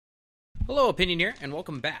Hello, Opinioneer, and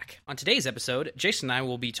welcome back. On today's episode, Jason and I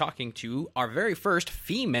will be talking to our very first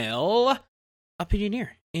female Opinioneer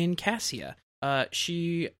in Cassia. I'm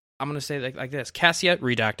going to say like this, Cassia,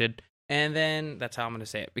 redacted, and then that's how I'm going to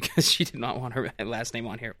say it, because she did not want her last name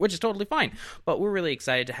on here, which is totally fine. But we're really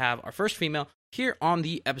excited to have our first female here on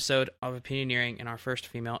the episode of Opinioneering, and our first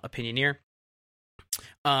female Opinioneer.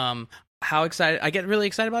 How excited, I get really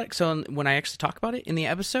excited about it. So when I actually talk about it in the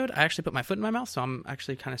episode, I actually put my foot in my mouth, so I'm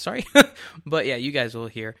actually kind of sorry. But yeah, you guys will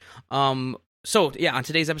hear. So yeah, on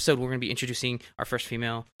today's episode, we're going to be introducing our first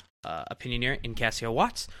female Opinioneer in Cassia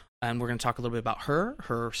Watts, and we're going to talk a little bit about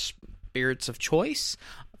her spirits of choice,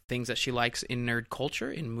 things that she likes in nerd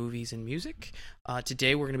culture, in movies and music.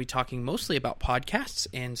 Today, we're going to be talking mostly about podcasts,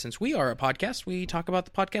 and since we are a podcast, we talk about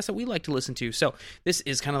the podcasts that we like to listen to. So this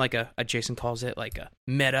is kind of like a Jason calls it, like a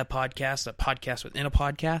meta podcast, a podcast within a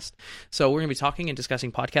podcast. So we're going to be talking and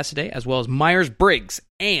discussing podcasts today, as well as Myers-Briggs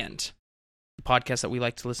and the podcast that we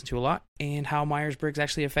like to listen to a lot, and how Myers-Briggs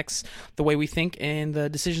actually affects the way we think and the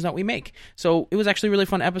decisions that we make. So it was actually a really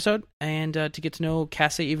fun episode, and to get to know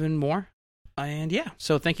Cassia even more. And yeah,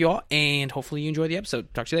 so thank you all, and hopefully you enjoy the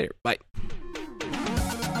episode. Talk to you later. Bye.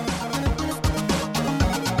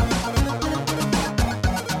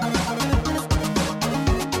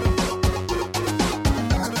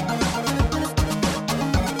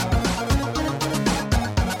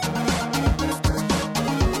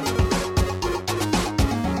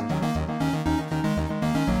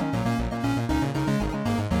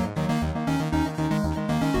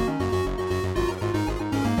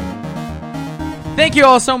 Thank you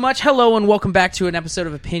all so much. Hello and welcome back to an episode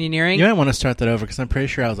of Opinioneering. You might want to start that over because I'm pretty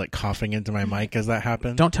sure I was like coughing into my mic as that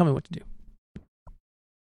happened. Don't tell me what to do.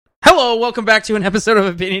 Hello, welcome back to an episode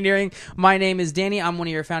of Opinioneering. My name is Danny. I'm one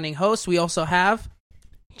of your founding hosts. We also have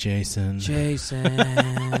Jason.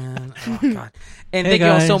 Oh, God. And Hey, thank you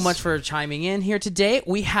all so guys. much for chiming in here today.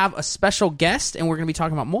 We have a special guest, and we're going to be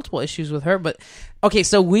talking about multiple issues with her. But, okay,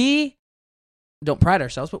 so we don't pride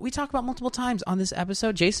ourselves, but we talk about multiple times on this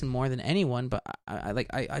episode. Jason more than anyone, but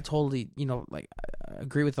I totally, I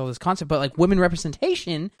agree with all this concept. But like women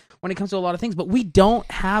representation when it comes to a lot of things, but we don't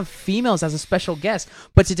have females as a special guest.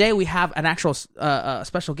 But today we have an actual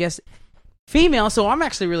special guest, female. So I'm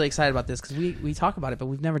actually really excited about this because we talk about it, but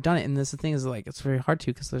we've never done it. And the thing is, like, it's very hard to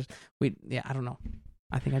because I don't know.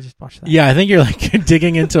 I think I just watched that. Yeah, I think you're like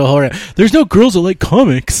digging into a horror. There's no girls that like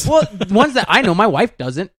comics. Well, ones that I know, my wife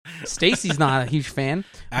doesn't. Stacy's not a huge fan.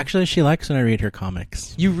 Actually, she likes when I read her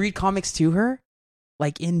comics. You read comics to her?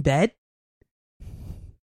 Like in bed?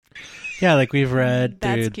 Yeah, like we've read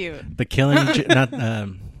That's dude, cute. The Killing,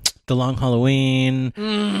 The Long Halloween,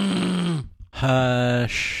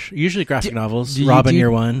 Hush, usually graphic novels. Robin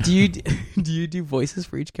Year One. Do you do voices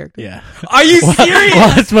for each character? Yeah. Are you serious?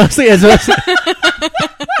 Well, it's mostly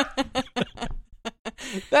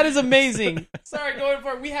That is amazing. Sorry, going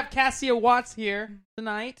for it. We have Cassia Watts here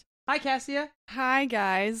tonight. Hi, Cassia. Hi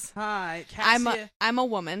guys. Hi, Cassia. I'm a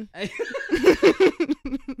woman.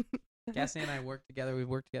 Cassia and I work together. We've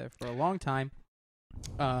worked together for a long time.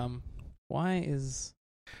 Why is...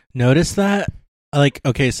 Notice that? Like,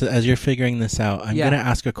 okay, so as you're figuring this out, I'm Yeah. going to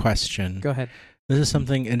ask a question. Go ahead. This is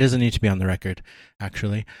something, it doesn't need to be on the record,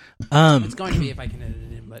 actually. It's going to be if I can edit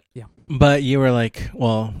it in, but yeah. But you were like,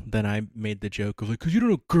 well, then I made the joke of like, because you don't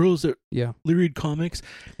know girls that Yeah. read comics.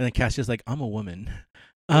 And then Cassia's like, I'm a woman.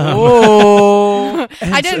 Oh.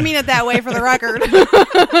 And I didn't mean it that way for the record.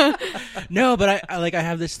 No, but I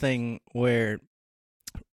have this thing where,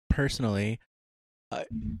 personally,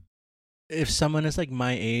 if someone is like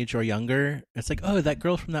my age or younger, it's like, oh, that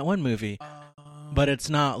girl from that one movie. But it's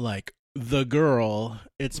not like the girl.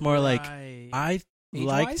 It's more like I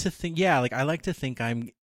like Age-wise? to think. Yeah, like I like to think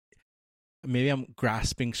I'm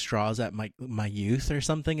grasping straws at my youth or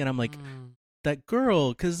something, and I'm like that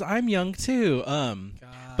girl because I'm young too.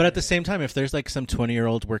 But at the same time, if there's like some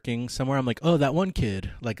 20-year-old working somewhere, I'm like, oh, that one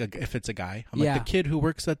kid. Like if it's a guy, I'm Yeah. like the kid who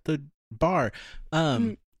works at the bar.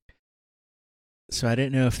 So I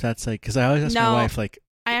didn't know if that's like, because I always ask my No. wife like,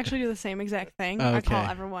 I actually do the same exact thing. Oh, I call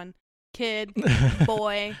okay. everyone kid,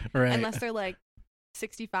 boy, right. unless they're like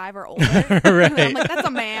 65 or older. Right. I'm like, that's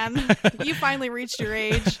a man. You finally reached your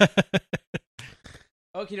age.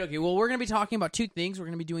 Okie dokie. Well, we're going to be talking about two things. We're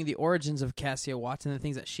going to be doing the origins of Cassia Watts and the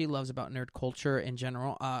things that she loves about nerd culture in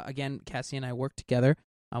general. Again, Cassia and I work together.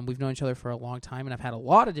 We've known each other for a long time, and I've had a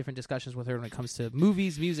lot of different discussions with her when it comes to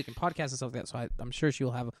movies, music, and podcasts and stuff like that, so I'm sure she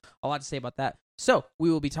will have a lot to say about that. So we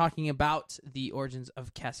will be talking about the origins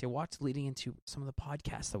of Cassia Watts leading into some of the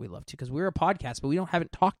podcasts that we love to, because we're a podcast, but we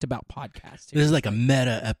haven't talked about podcasts. This is like a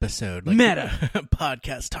meta episode. Like Meta.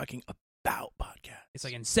 podcast talking about podcast. It's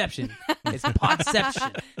like Inception. It's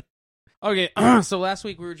Podception. Okay, so last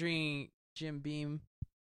week we were drinking Jim Beam.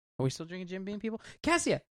 Are we still drinking Jim Beam, people?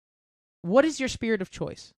 Cassia, what is your spirit of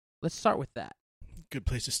choice? Let's start with that. Good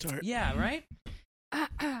place to start. Yeah, right?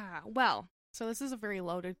 Well, so this is a very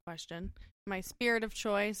loaded question. My spirit of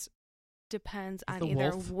choice depends on The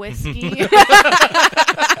either wolf? whiskey.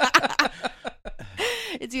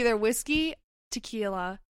 It's either whiskey,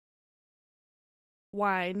 tequila,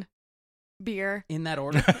 wine, beer. In that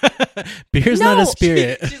order. Beer's No! not a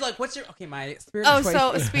spirit. She's like, what's your... Okay, my spirit Oh, of choice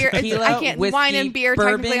so is spirit. tequila, I can't. whiskey, Wine and beer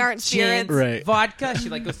bourbon, technically aren't gin, spirits. Right. vodka. She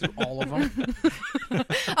like goes through all of them.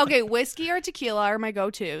 Okay, whiskey or tequila are my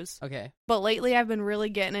go-tos. Okay. But lately, I've been really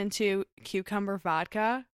getting into cucumber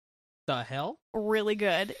vodka. The hell? Really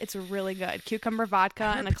good. It's really good. Cucumber vodka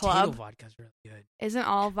I heard in a potato club. vodka's really good. Isn't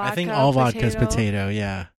all vodka? I think all vodka is potato,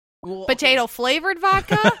 yeah. Well, Potato flavored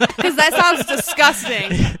vodka? Because that sounds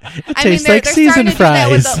disgusting. It I mean, tastes they're like starting seasoned to do that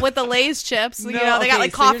fries. with the Lay's chips. No, You know, they got okay,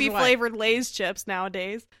 like so here's coffee why. flavored Lay's chips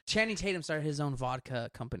nowadays. Channing Tatum started his own vodka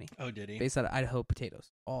company Oh, did he? based out of Idaho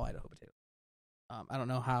potatoes. All Idaho potatoes. I don't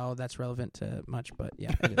know how that's relevant to much, but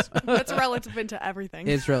yeah, it is. That's relative to everything.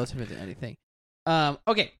 It's relative to anything.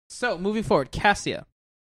 Okay, so moving forward, Cassia.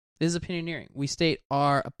 This is opinioneering. We state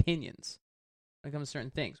our opinions when it comes to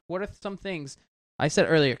certain things. What are some things I said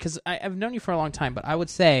earlier? Because I've known you for a long time, but I would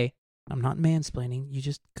say, I'm not mansplaining. You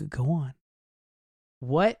just go on.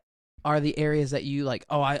 What are the areas that you like?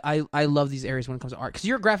 Oh, I love these areas when it comes to art. Because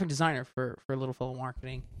you're a graphic designer for Little Fellow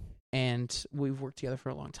Marketing, and we've worked together for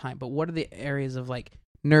a long time. But what are the areas of like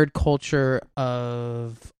nerd culture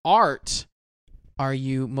of art are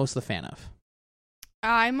you most the fan of?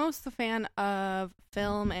 I'm most the fan of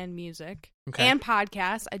film and music and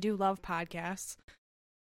podcasts. I do love podcasts.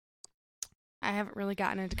 I haven't really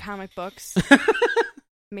gotten into comic books.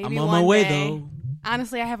 Maybe I'm on one my way, day. though.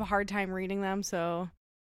 Honestly, I have a hard time reading them, so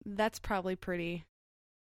that's probably pretty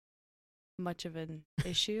much of an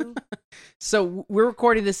issue. So we're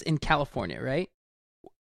recording this in California, right?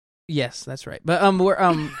 Yes, that's right. But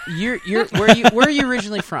you're where are you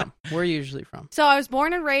originally from? Where are you usually from? So I was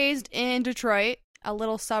born and raised in Detroit, a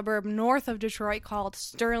little suburb north of Detroit called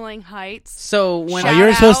Sterling Heights. So when Shout You're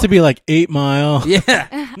out. supposed to be like 8 Mile. yeah.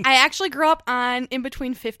 I actually grew up on in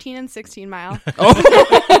between 15 and 16 Mile.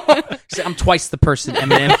 Oh, so I'm twice the person,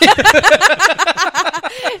 Eminem.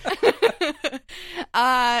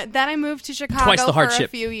 Then I moved to Chicago Twice the for hardship. a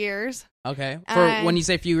few years Okay. For when you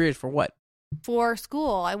say few years, for what? for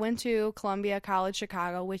school. I went to Columbia College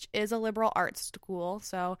Chicago, which is a liberal arts school,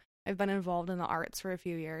 so I've been involved in the arts for a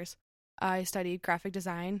few years. I studied graphic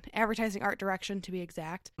design, advertising art direction to be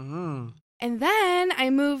exact. Mm. And then I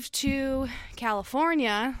moved to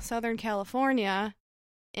California, Southern California,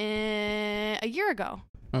 a year ago.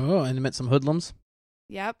 Oh, and met some hoodlums.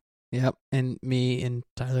 Yep, Yep, and me and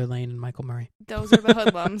Tyler Lane and Michael Murray, those are the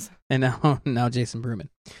hoodlums. and now Jason Bruman.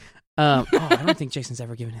 I don't think Jason's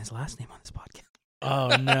ever given his last name on this podcast.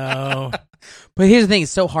 Oh, no. But here's the thing: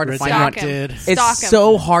 it's so hard to find you on. Stalk him. Redacted. Stalk It's him.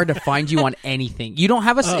 so hard to find you on anything. You don't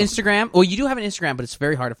have an Oh. Instagram. Well, you do have an Instagram, but it's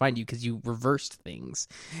very hard to find you because you reversed things.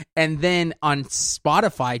 And then on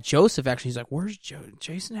Spotify, Joseph actually is like, "Where's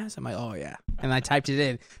Jason has?" I'm like, "Oh yeah," and I typed it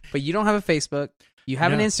in. But you don't have a Facebook. You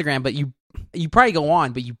have an No. Instagram, but you probably go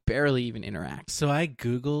on, but you barely even interact. So I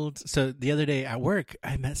Googled. So the other day at work,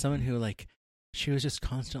 I met someone who, like, she was just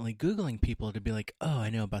constantly Googling people to be like, oh, I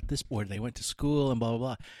know about this board. They went to school and blah, blah,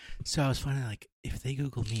 blah. So I was finding, like, if they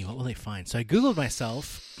Google me, what will they find? So I Googled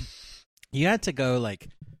myself. You had to go, like,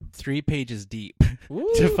 3 pages deep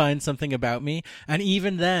to find something about me. And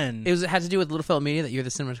even then, It had to do with Little Fella Media that you're the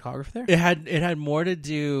cinematographer there. it had more to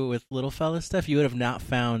do with little fella stuff. You would have not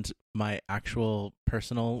found my actual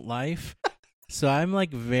personal life. So I'm,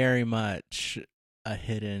 like, very much a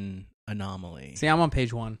hidden anomaly. See, I'm on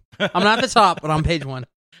page 1. I'm not at the top, but I'm on page 1.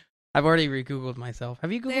 I've already re-Googled myself.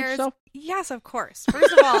 Have you Googled yourself? Yes, of course.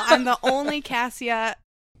 First of all, I'm the only Cassia,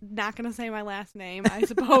 not going to say my last name, I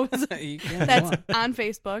suppose, You can, that's go on. on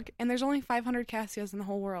Facebook. And there's only 500 Cassias in the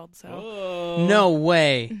whole world, so. Oh. No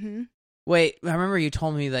way. Mm-hmm. Wait, I remember you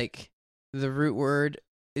told me like the root word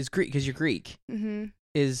is Greek because you're Greek. Mm-hmm.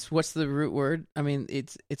 What's the root word? I mean,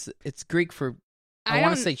 it's Greek for I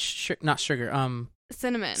want to say not sugar.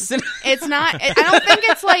 Cinnamon. It's not. I don't think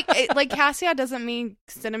it's like Cassia doesn't mean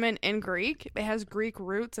cinnamon in Greek. It has Greek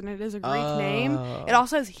roots and it is a Greek name. It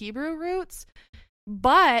also has Hebrew roots,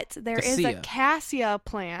 but there is a cassia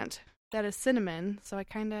plant that is cinnamon. So I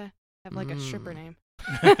kind of have like a stripper name.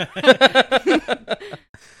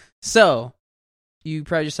 So you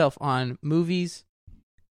pride yourself on movies,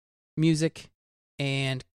 music,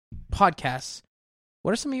 and podcasts.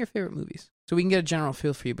 What are some of your favorite movies? So we can get a general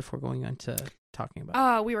feel for you before going on to talking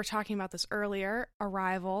about. We were talking about this earlier.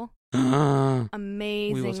 Arrival.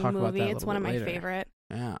 Amazing We will talk about movie. that a It's little one of bit my later. favorite.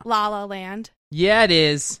 Yeah. La La Land. Yeah, it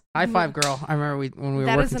is. High five, girl. I remember when we were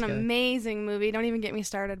That working is an together. amazing movie. Don't even get me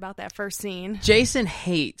started about that first scene. Jason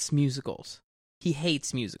hates musicals. He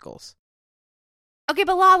hates musicals. Okay,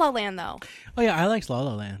 but La La Land though. Oh yeah, I liked La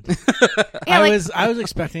La Land. Yeah, I was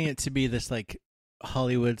expecting it to be this like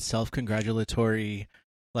Hollywood self-congratulatory,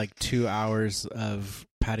 like 2 hours of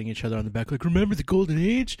patting each other on the back, like remember the golden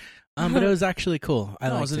age. But it was actually cool. I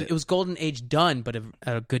liked it. It was Golden Age done, but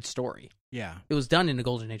a good story. Yeah, It was done in a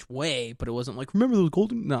Golden Age way, but it wasn't like remember those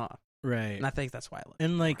golden. Nah, right. and I think that's why I love it.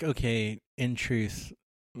 And like, okay, in truth,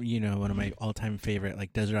 one of my all-time favorite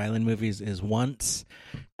like desert island movies is Once,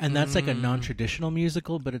 and that's like a non-traditional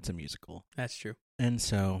musical, but it's a musical. That's true. And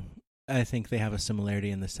so I think they have a similarity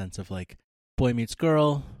in the sense of like boy meets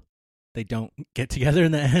girl. They don't get together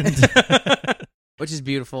in the end. Which is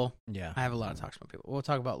beautiful. Yeah. I have a lot of talks about people. We'll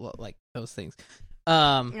talk about like those things. would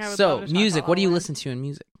love So to talk music. about What do you all that. listen to in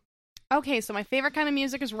music? Okay, so my favorite kind of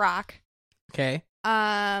music is rock. Okay.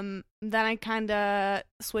 Then I kind of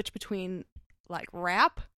switch between like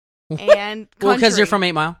rap and country. Well, because you're from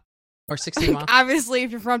 8 Mile or 16 Mile. Obviously,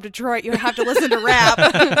 if you're from Detroit, you have to listen to rap.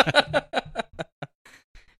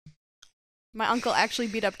 My uncle actually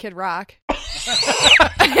beat up Kid Rock. Have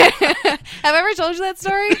I ever told you that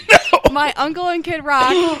story? No. My uncle and Kid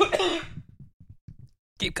Rock.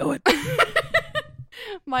 Keep going.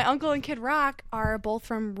 My uncle and Kid Rock are both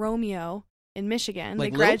from Romeo in Michigan.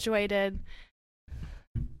 Like they Lil? graduated.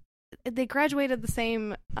 They graduated the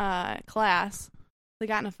same class. They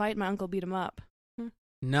got in a fight. My uncle beat him up.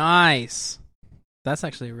 Nice. That's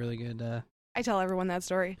actually a really good. I tell everyone that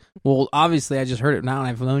story. Well, obviously, I just heard it now, and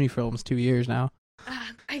I've known you for almost 2 years now.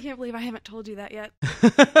 I can't believe I haven't told you that yet.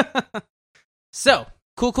 So,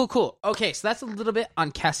 cool. Okay, so that's a little bit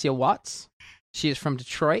on Cassia Watts. She is from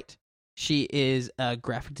Detroit. She is a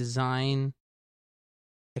graphic design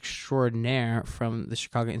extraordinaire from the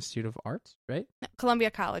Chicago Institute of Arts, right?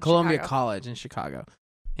 Columbia College. Columbia Chicago. College in Chicago.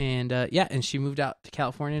 And and she moved out to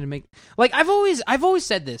California to make like I've always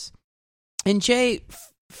said this. And Jay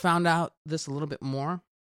found out this a little bit more.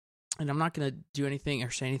 And I'm not going to do anything or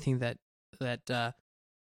say anything that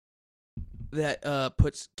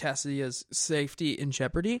puts Cassia's safety in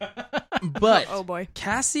jeopardy. But oh boy.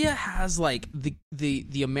 Cassia has like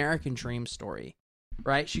the American dream story,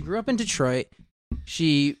 right? She grew up in Detroit.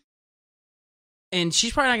 She's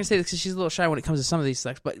probably not gonna say this because she's a little shy when it comes to some of these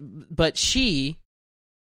things, but she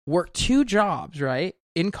worked 2 jobs, right,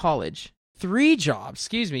 in college. 3 jobs,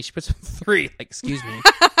 excuse me. She puts 3, like, excuse me.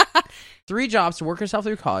 3 jobs to work herself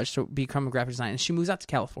through college to become a graphic designer. And she moves out to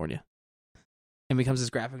California and becomes this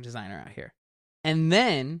graphic designer out here. And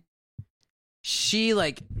then she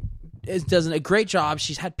like does a great job.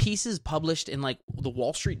 She's had pieces published in like the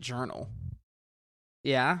Wall Street Journal.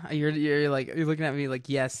 Yeah, you're looking at me like,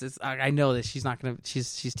 yes, I know this. She's not gonna.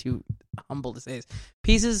 She's too humble to say this.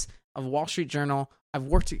 Pieces of Wall Street Journal. I've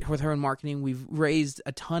worked with her in marketing. We've raised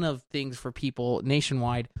a ton of things for people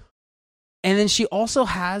nationwide. And then she also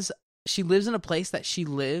she lives in a place that she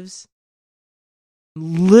lives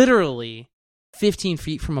literally 15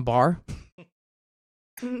 feet from a bar.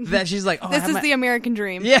 That she's like, this is the American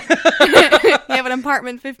dream. Yeah. You have an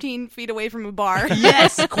apartment 15 feet away from a bar.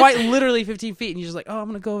 Yes, quite literally 15 feet. And you're just like, oh, I'm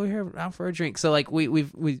going to go over here out for a drink. So like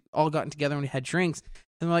we've all gotten together and we had drinks.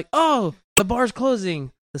 And we're like, oh, the bar's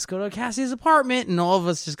closing. Let's go to Cassie's apartment. And all of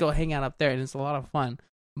us just go hang out up there. And it's a lot of fun.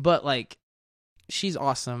 But like, she's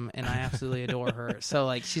awesome. And I absolutely adore her. So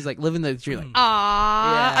like, she's like living the dream. Like, Aww.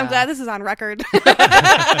 Yeah. I'm glad this is on record.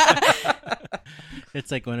 It's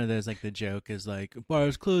like one of those, like the joke is like,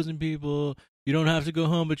 bar's closing, people. You don't have to go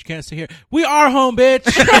home, but you can't stay here. We are home, bitch.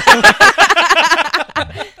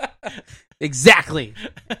 Exactly.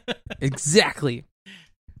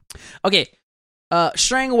 Okay.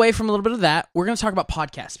 Straying away from a little bit of that, we're going to talk about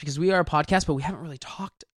podcasts because we are a podcast, but we haven't really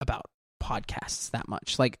talked about podcasts that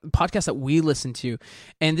much, like podcasts that we listen to.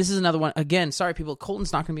 And this is another one. Again, sorry, people.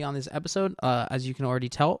 Colton's not going to be on this episode, as you can already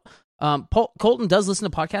tell. Colton does listen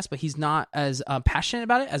to podcasts, but he's not as passionate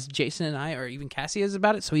about it as Jason and I, or even Cassie is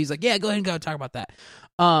about it. So he's like, yeah, go ahead and go talk about that.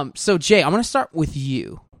 So Jay, I'm going to start with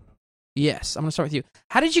you. Yes, I'm going to start with you.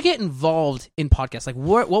 How did you get involved in podcasts? Like,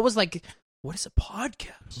 what was like, what is a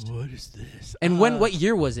podcast? What is this? And what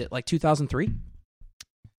year was it? Like 2003?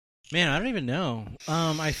 Man, I don't even know.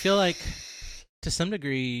 I feel like to some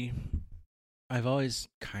degree, I've always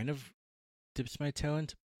kind of dipped my toe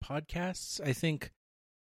into podcasts, I think.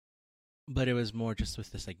 But it was more just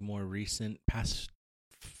with this like more recent past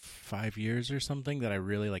 5 years or something that I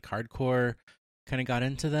really like hardcore kind of got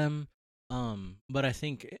into them. But I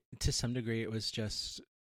think to some degree it was just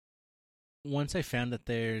once I found that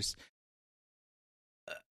there's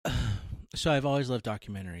so I've always loved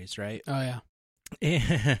documentaries, right? Oh yeah.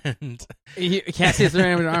 And You can't see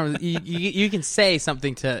her arms. You can say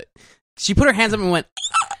something to. She put her hands up and went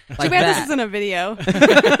like Too bad that. this isn't a video.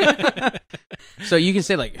 So you can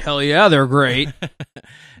say like, "Hell yeah, they're great."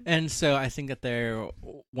 and so I think that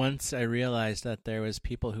once I realized that there was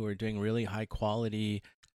people who were doing really high quality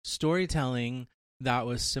storytelling that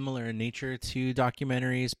was similar in nature to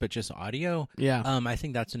documentaries, but just audio. Yeah. I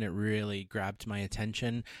think that's when it really grabbed my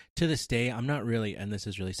attention. To this day, I'm not really, and this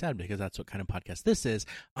is really sad because that's what kind of podcast this is.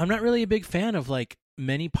 I'm not really a big fan of like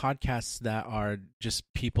many podcasts that are just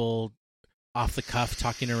people off the cuff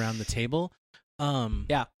talking around the table.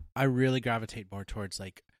 Yeah. I really gravitate more towards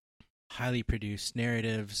like highly produced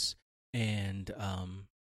narratives and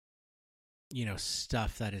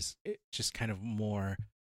stuff that is just kind of more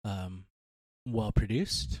well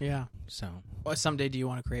produced. Yeah. So Well, someday, do you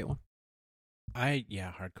want to create one?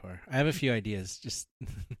 hardcore. I have a few ideas. Just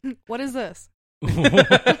What is this?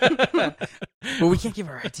 Well, we can't give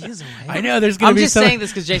our ideas away. I know there's gonna I'm be just some... saying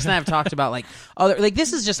this because Jason and I have talked about like other like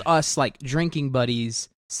this is just us like drinking buddies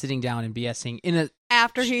sitting down and BSing in a.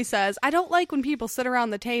 After he says, I don't like when people sit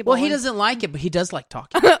around the table. Well, he and- doesn't like it, but he does like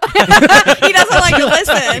talking. He doesn't like to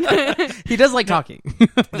listen. He does like talking.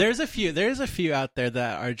 There's a few out there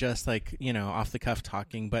that are just like off the cuff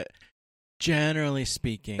talking, but generally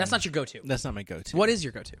speaking, That's not your go-to. That's not my go-to. What is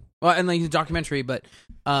your go-to? Well, and like the documentary, but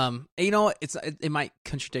it might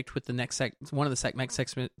contradict with the next one of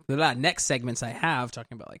the next segments I have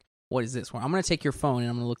talking about like what is this one? I'm going to take your phone and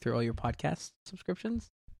I'm going to look through all your podcast subscriptions.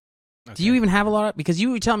 Okay. Do you even have a lot of, because you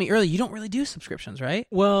were telling me earlier you don't really do subscriptions, right?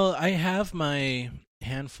 Well, I have my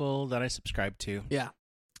handful that I subscribe to. Yeah.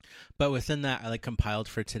 But within that, I like compiled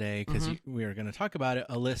for today because Mm-hmm. we were going to talk about it.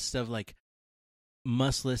 A list of like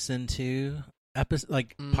must listen to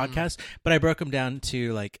podcasts, but I broke them down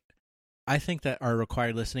to like I think that are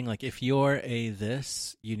required listening. Like if you're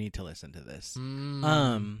this, you need to listen to this.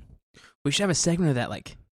 We should have a segment of that,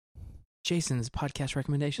 like Jason's podcast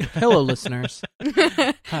recommendation. Hello, listeners.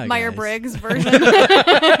 Hi, Myers-Briggs version.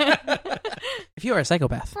 If you are a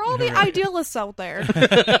psychopath, For all the idealists out there.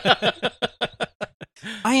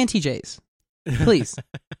 INTJs, please.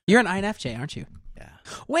 You're an INFJ, aren't you? Yeah.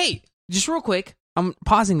 Wait, just real quick. I'm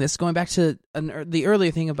pausing this, going back to the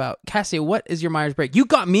earlier thing about Cassia. What is your Myers-Briggs? You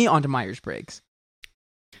got me onto Myers-Briggs.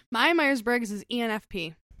 My Myers-Briggs is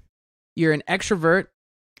ENFP. You're an extrovert,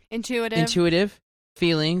 Intuitive.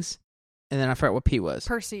 feelings, and then I forgot what P was.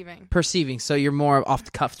 Perceiving. So you're more off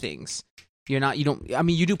the cuff things. You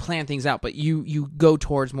do plan things out, but you go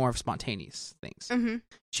towards more of spontaneous things. Mm-hmm.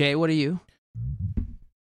 Jay, what are you?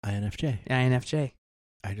 INFJ. INFJ.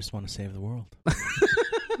 I just want to save the world.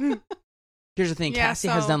 Here's the thing. Yeah, Cassie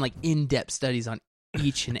has done like in-depth studies on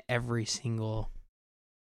each and every single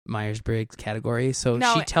Myers-Briggs category. So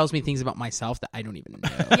she tells me things about myself that I don't even know.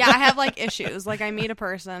 Yeah, I have like issues. Like I meet a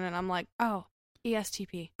person and I'm like, oh,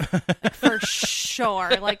 ESTP. Like, for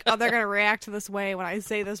sure. Like, oh, they're going to react this way when I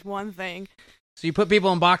say this one thing. So you put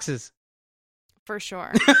people in boxes. For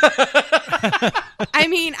sure. I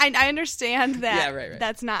mean, I understand that right.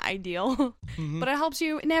 that's not ideal, but it helps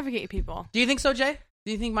you navigate people. Do you think so, Jay?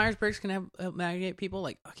 Do you think Myers-Briggs can help navigate people?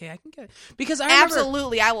 Like, okay, I can get it. Because I remember...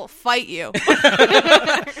 Absolutely, I will fight you.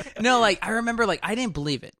 No, like, I remember, like, I didn't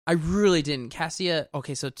believe it. I really didn't. Cassia,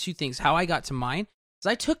 okay, so two things. How I got to mine is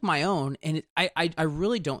I took my own, and I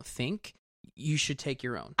really don't think you should take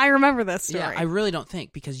your own. I remember this story. Yeah, I really don't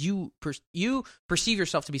think, because you perceive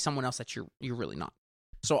yourself to be someone else that you're really not.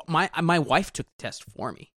 So my wife took the test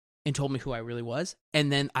for me and told me who I really was,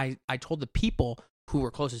 and then I told the people who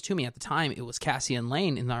were closest to me at the time. It was Cassie and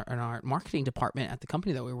Lane in our marketing department at the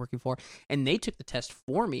company that we were working for, and they took the test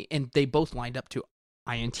for me, and they both lined up to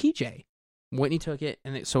INTJ. Whitney took it,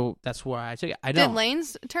 and so that's why I took it. I don't. Did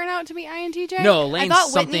Lane's turn out to be INTJ? No, Lane's I thought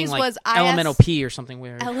something Whitney's like was elemental P or something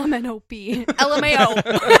weird. LMNOP.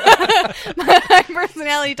 LMAO. My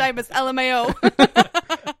personality type is LMAO.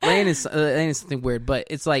 Lane is something weird, but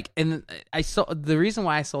it's like, and I saw the reason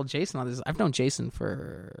why I sold Jason on this. I've known Jason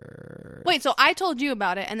for. Wait, so I told you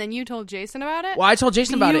about it, and then you told Jason about it? Well, I told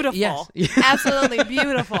Jason about it. Beautiful. Yes. Absolutely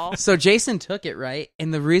beautiful. So Jason took it, right?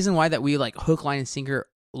 And the reason why that we like hook, line, and sinker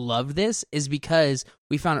love this is because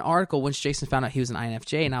we found an article once Jason found out he was an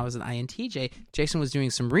INFJ and I was an INTJ. Jason was doing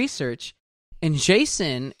some research, and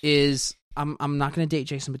Jason is. I'm not going to date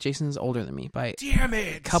Jason, but Jason is older than me by Damn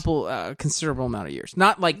it. a couple considerable amount of years.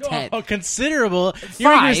 Not like 10. Oh, considerable.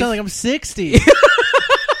 You're making it sound like I'm 60.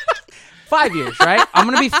 5 years, right? I'm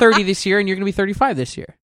going to be 30 this year, and you're going to be 35 this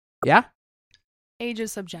year. Yeah? Age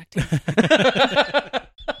is subjective.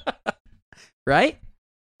 Right?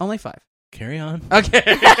 Only 5. carry on.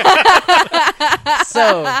 Okay.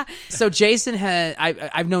 So Jason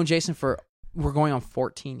I've known Jason we're going on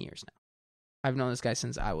 14 years now. I've known this guy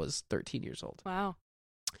since I was 13 years old. Wow.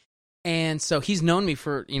 And so he's known me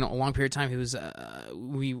for, a long period of time. He was,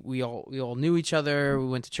 we all knew each other. We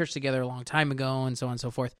went to church together a long time ago, and so on and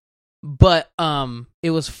so forth. But it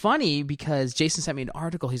was funny because Jason sent me an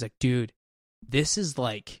article. He's like, dude, this is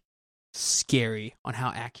like scary on how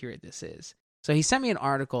accurate this is. So he sent me an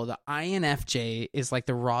article. The INFJ is like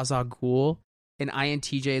the Ra's al Ghul, and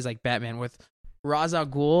INTJ is like Batman. With Ra's al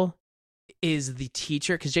Ghul is the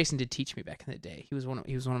teacher, because Jason did teach me back in the day. He was one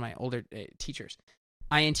of my older teachers.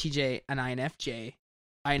 INTJ and INFJ.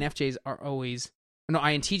 INTJs are always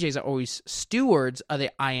stewards of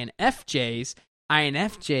the INFJs.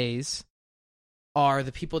 INFJs are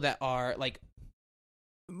the people that are like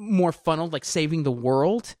more funneled, like saving the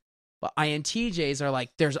world. But INTJs are like,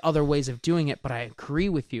 there's other ways of doing it, but I agree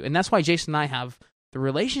with you. And that's why Jason and I have the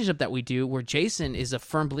relationship that we do, where Jason is a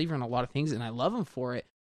firm believer in a lot of things, and I love him for it.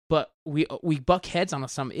 But we buck heads on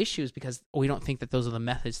some issues because we don't think that those are the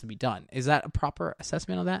methods to be done. Is that a proper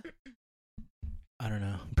assessment of that? I don't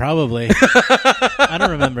know. Probably. I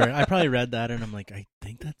don't remember. I probably read that and I'm like, I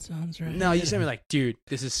think that sounds right. No, you sent me like, dude,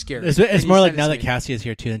 this is scary. It's more like now that Cassie is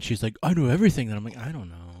here too, and she's like, I know everything. And I'm like, I don't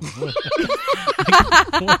know.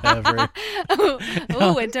 Whatever.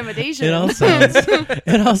 Oh, intimidation. It all sounds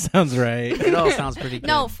right. It all sounds pretty good.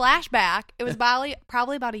 No, flashback. It was probably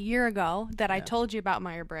about a year ago that I told you about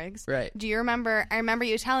Myers-Briggs. Right. Do you remember? I remember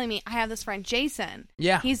you telling me, I have this friend, Jason.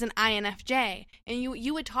 Yeah. He's an INFJ. And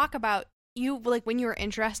you would talk about, like when you were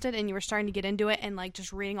interested and you were starting to get into it and like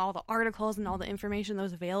just reading all the articles and all the information that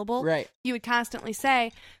was available. Right. You would constantly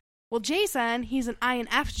say, well, Jason, he's an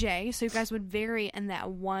INFJ, so you guys would vary in that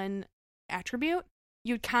one attribute.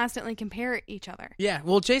 You'd constantly compare each other. Yeah,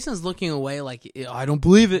 well, Jason's looking away like, I don't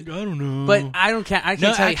believe it. I don't know. But I can't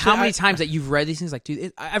tell you how many times that you've read these things. Like,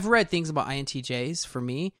 dude, I've read things about INTJs, for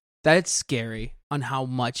me, that it's scary on how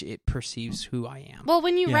much it perceives who I am. Well,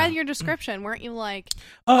 when you read your description, weren't you like,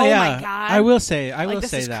 oh yeah, my God. I will say this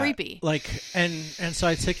say is that. creepy. Like, and so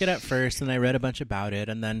I took it at first, and I read a bunch about it,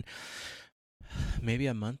 and then maybe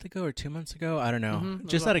a month ago or 2 months ago, I don't know,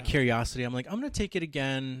 just out of curiosity, I'm like, I'm going to take it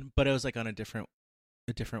again, but it was like on a different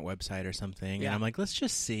website or something, and I'm like, let's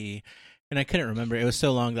just see. And I couldn't remember. It was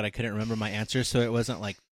so long that I couldn't remember my answers, so it wasn't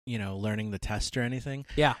like, learning the test or anything.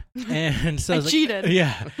 Yeah. And so I was cheated. Like,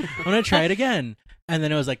 yeah, I'm going to try it again. And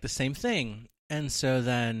then it was like the same thing. And so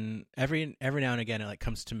then every now and again it like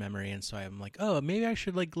comes to memory, and so I'm like, oh, maybe I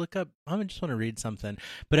should like look up. I just want to read something.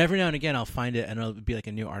 But every now and again I'll find it, and it'll be like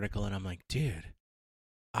a new article, and I'm like, dude,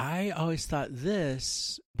 I always thought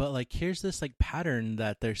this, but like here's this like pattern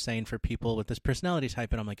that they're saying for people with this personality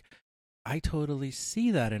type, and I'm like, I totally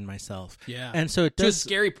see that in myself. Yeah. And so it does. To a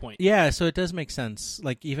scary point. Yeah, so it does make sense.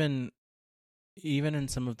 Like even in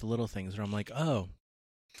some of the little things where I'm like, oh,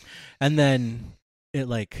 and then it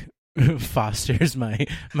like fosters my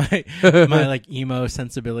like emo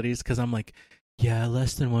sensibilities, because I'm like, yeah,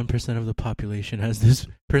 less than 1% of the population has this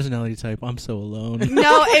personality type. I'm so alone.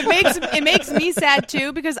 No, it makes me sad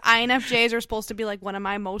too, because INFJs are supposed to be like one of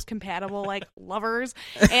my most compatible like lovers,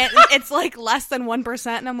 and it's like less than 1%,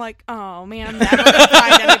 and I'm like, oh man, I'm never gonna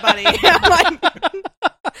find anybody. I'm like,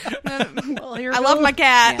 well, I love my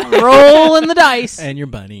cat. Yeah, rolling the dice. And your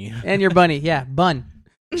bunny. Yeah, Bun.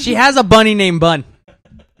 She has a bunny named Bun.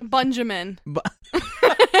 Bunjamin.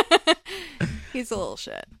 He's a little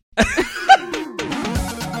shit. Hey,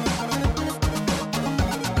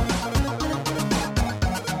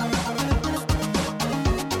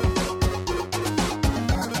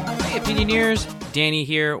 Opinioneers. Danny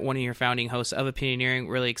here, one of your founding hosts of Opinioneering.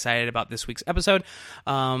 Really excited about this week's episode.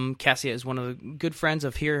 Cassia is one of the good friends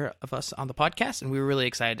of us on the podcast, and we were really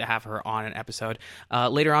excited to have her on an episode.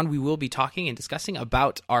 Later on, we will be talking and discussing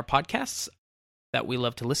about our podcasts that we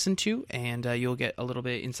love to listen to, and you'll get a little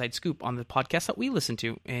bit inside scoop on the podcast that we listen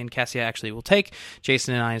to. And Cassia actually will take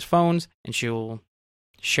Jason and I's phones, and she'll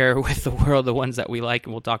share with the world the ones that we like,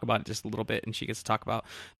 and we'll talk about it just a little bit, and she gets to talk about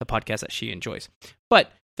the podcast that she enjoys.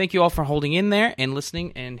 But thank you all for holding in there and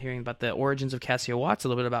listening and hearing about the origins of Cassia Watts, a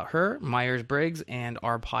little bit about her, Myers-Briggs, and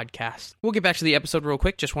our podcast. We'll get back to the episode real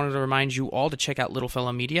quick. Just wanted to remind you all to check out Little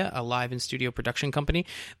Fella Media, a live and studio production company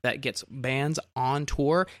that gets bands on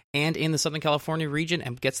tour and in the Southern California region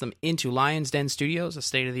and gets them into Lion's Den Studios, a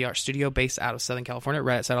state-of-the-art studio based out of Southern California,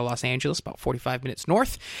 right outside of Los Angeles, about 45 minutes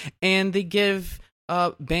north. And they give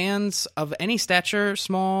bands of any stature,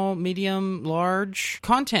 small, medium, large,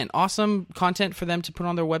 awesome content for them to put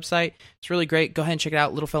on their website. It's really great. Go ahead and check it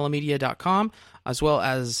out, littlefellamedia.com, as well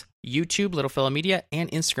as YouTube, Little Fellow Media, and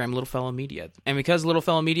Instagram, Little Fellow Media. And because Little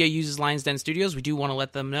Fellow Media uses Lions Den Studios, we do want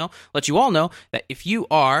to let you all know that if you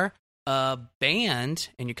are a band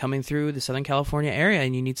and you're coming through the Southern California area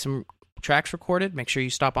and you need some tracks recorded, make sure you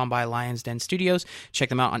stop on by Lions Den Studios. Check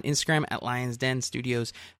them out on Instagram at Lions Den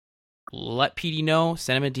Studios. Let PD know,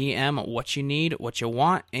 send him a DM what you need, what you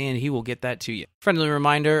want, and he will get that to you. Friendly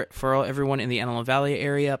reminder for everyone in the Antelope Valley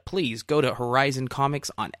area, please go to Horizon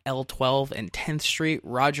Comics on L12 and 10th Street.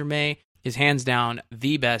 Roger May is hands down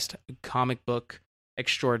the best comic book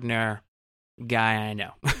extraordinaire guy I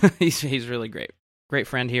know. He's really great. Great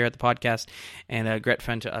friend here at the podcast and a great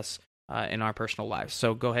friend to us in our personal lives.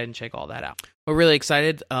 So go ahead and check all that out. We're really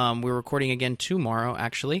excited. We're recording again tomorrow,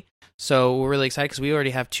 actually. So we're really excited because we already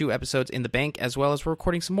have 2 episodes in the bank, as well as we're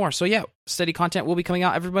recording some more. So yeah, steady content will be coming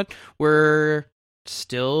out, everyone. We're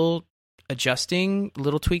still adjusting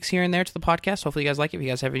little tweaks here and there to the podcast. Hopefully you guys like it. If you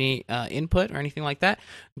guys have any input or anything like that,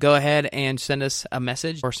 go ahead and send us a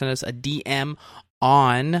message or send us a DM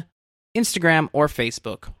on Instagram or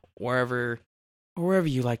Facebook, wherever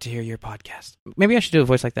you like to hear your podcast. Maybe I should do a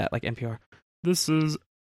voice like that, like NPR. This is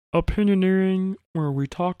Opinioneering, where we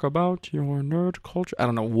talk about your nerd culture. I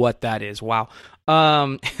don't know what that is. Wow.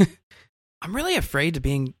 I'm really afraid of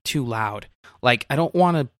being too loud. Like, I don't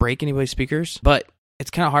want to break anybody's speakers, but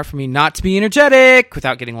it's kind of hard for me not to be energetic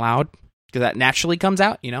without getting loud, because that naturally comes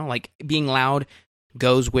out, like being loud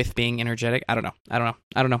goes with being energetic. I don't know.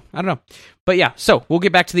 But yeah, so we'll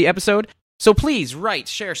get back to the episode. So please write,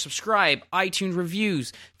 share, subscribe, iTunes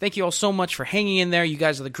reviews. Thank you all so much for hanging in there. You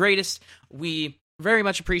guys are the greatest. We very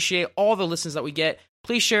much appreciate all the listens that we get.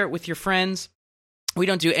 Please share it with your friends. We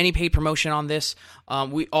don't do any paid promotion on this.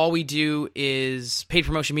 All we do is paid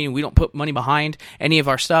promotion, meaning we don't put money behind any of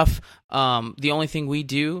our stuff. The only thing we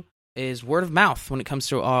do is word of mouth when it comes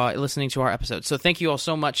to listening to our episodes. So thank you all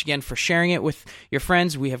so much again for sharing it with your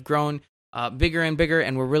friends. We have grown bigger and bigger,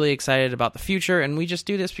 and we're really excited about the future. And we just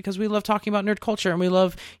do this because we love talking about nerd culture, and we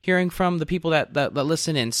love hearing from the people that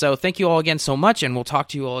listen in. So thank you all again so much, and we'll talk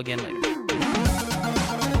to you all again later.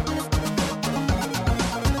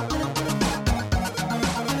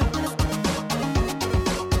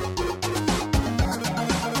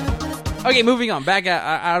 Okay, moving on. Back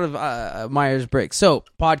out of Myers-Briggs. So,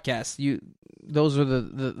 podcasts. Those are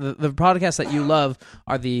the podcasts that you love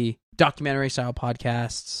are the documentary style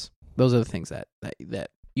podcasts. Those are the things that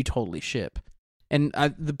you totally ship. And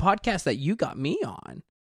the podcast that you got me on.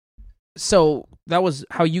 So that was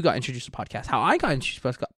how you got introduced to podcasts. How I got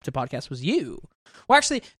introduced to podcasts was you. Well,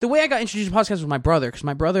 actually, the way I got introduced to podcasts was my brother, because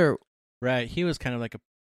my brother, right? He was kind of like a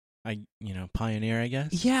pioneer, I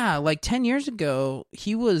guess. Yeah, like 10 years ago,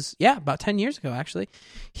 about 10 years ago, actually,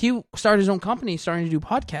 he started his own company, starting to do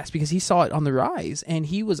podcasts because he saw it on the rise, and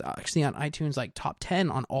he was actually on iTunes, like top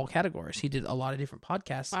 10 on all categories. He did a lot of different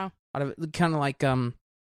podcasts. Wow. Out of it, kind of like,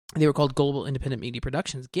 they were called Global Independent Media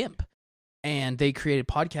Productions, GIMP, and they created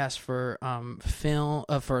podcasts for film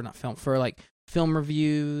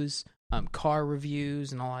reviews, car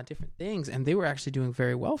reviews, and a lot of different things, and they were actually doing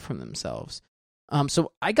very well for themselves.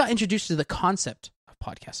 So I got introduced to the concept of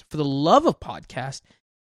podcasts. For the love of podcast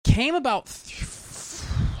came about,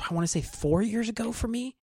 I want to say 4 years ago for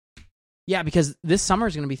me. Yeah, because this summer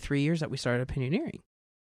is going to be 3 years that we started Opinioneering.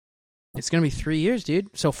 It's going to be 3 years, dude.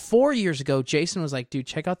 So 4 years ago, Jason was like, dude,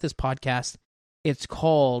 check out this podcast. It's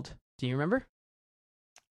called, do you remember?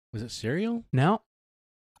 Was it Serial? No.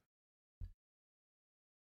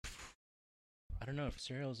 I don't know if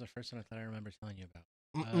Serial is the first one I thought I remember telling you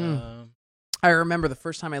about. I remember the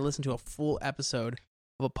first time I listened to a full episode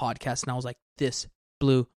of a podcast, and I was like, this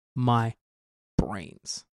blew my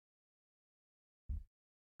brains.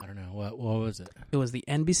 I don't know. What was it? It was the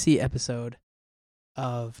NBC episode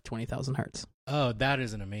of 20,000 Hertz. Oh, that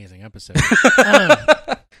is an amazing episode.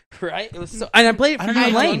 Right? It was so, and I played it for you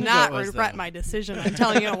and I Lane. do not regret my decision. I'm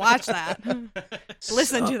telling you to watch that.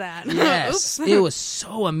 Listen to that. Yes. It was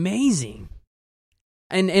so amazing.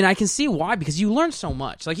 And I can see why, because you learn so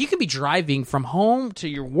much. Like, you can be driving from home to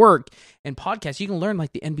your work and podcasts. You can learn,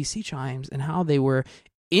 like, the NBC chimes and how they were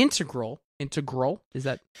integral. Is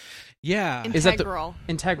that? Yeah. Integral. Is that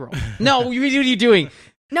integral? No, what are you doing?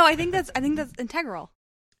 No, I think that's integral.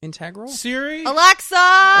 Integral? Siri?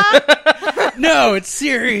 Alexa! No, it's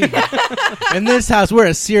Siri. In this house, we're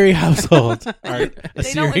a Siri household. Or a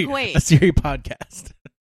don't equate. A Siri podcast.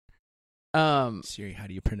 Siri, how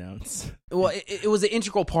do you pronounce? Well, it was an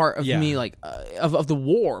integral part of me, like of the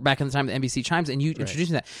war back in the time of the NBC chimes, and you introduced me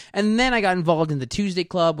to that. And then I got involved in the Tuesday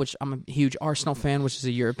Club, which I'm a huge Arsenal fan, which is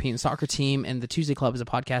a European soccer team, and the Tuesday Club is a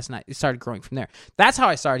podcast, and I started growing from there. That's how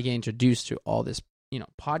I started getting introduced to all this,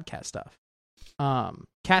 podcast stuff.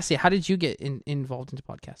 Cassia, how did you get involved into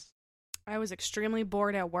podcasts? I was extremely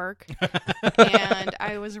bored at work, and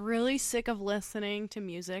I was really sick of listening to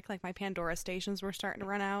music. Like, my Pandora stations were starting to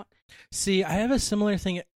run out. See, I have a similar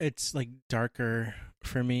thing. It's like darker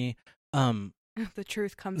for me. The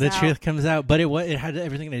truth comes The out. truth comes out, but it had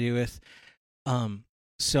everything to do with.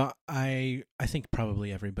 So I think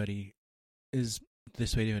probably everybody is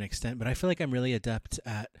this way to an extent, but I feel like I'm really adept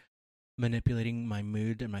at manipulating my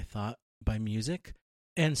mood and my thought by music,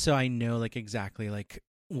 and so I know like exactly like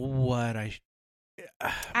what I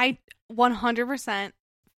 100%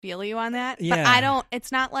 feel you on that, but Yeah. I don't.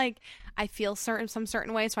 It's not like I feel some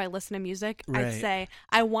certain way, so I listen to music. Right. I'd say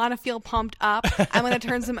I want to feel pumped up. I'm going to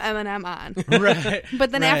turn some Eminem on. Right.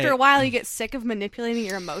 But then after right. a while, you get sick of manipulating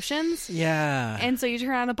your emotions. Yeah. And so you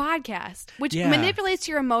turn on a podcast, which Yeah. manipulates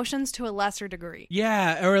your emotions to a lesser degree.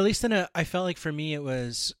 Yeah, or at least I felt like for me it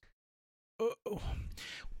was,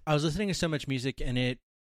 I was listening to so much music and it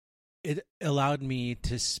allowed me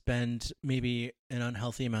to spend maybe an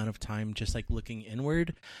unhealthy amount of time just like looking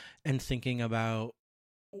inward and thinking about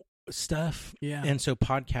stuff. Yeah. And so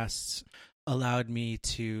podcasts allowed me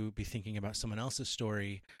to be thinking about someone else's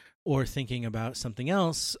story or thinking about something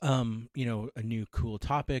else, a new cool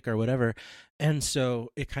topic or whatever. And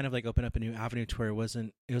so it kind of like opened up a new avenue to where it was a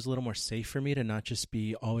little more safe for me to not just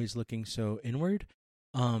be always looking so inward.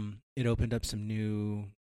 It opened up some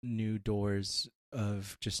new doors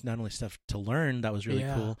of just not only stuff to learn that was really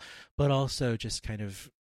cool, but also just kind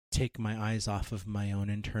of take my eyes off of my own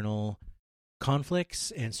internal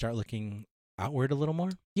conflicts and start looking outward a little more.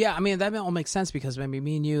 Yeah, I mean, that all makes sense because maybe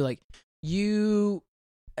me and you, like,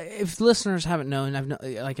 if listeners haven't known,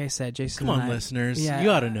 like I said, Jason. Come on, and I, listeners. Yeah, you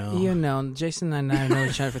ought to know. You know, Jason and I have known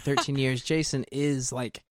each other for 13 years. Jason is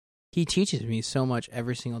like, he teaches me so much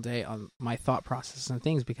every single day on my thought process and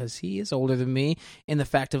things because he is older than me. In the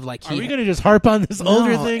fact of like, are we gonna just harp on this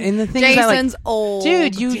older thing? And the thing is that, Jason's old,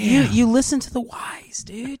 dude. You listen to the wise,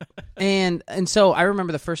 dude. and so I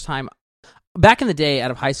remember the first time. Back in the day,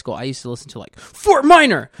 out of high school, I used to listen to like Fort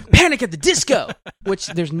Minor, Panic at the Disco, which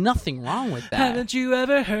there's nothing wrong with that. Haven't you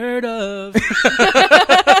ever heard of?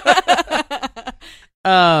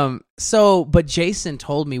 But Jason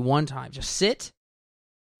told me one time, just sit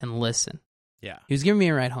and listen. Yeah. He was giving me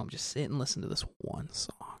a ride home. Just sit and listen to this one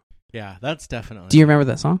song. Yeah, that's definitely. Do you remember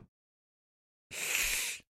that song?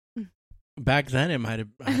 Back then, it might have.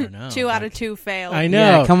 I don't know. 2 out of 2 failed. I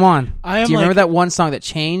know. Yeah, come on. Do you remember that one song that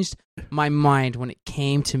changed my mind when it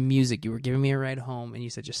came to music? You were giving me a ride home, and you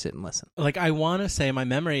said, just sit and listen. Like, I want to say my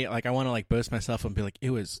memory, like, I want to, like, boast myself and be like, it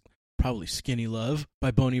was probably Skinny Love by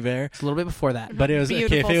Bon Iver. It's a little bit before that. But it was,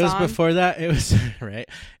 Beautiful okay, if it was song. before that, it was, right?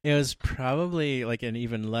 It was probably, like, an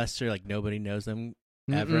even lesser, like, nobody knows them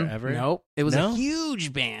ever. Nope. It was No? a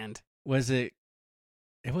huge band. Was it?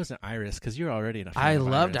 It wasn't Iris, because you were already in a fan I of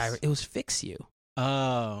loved Iris. Iris. It was Fix You.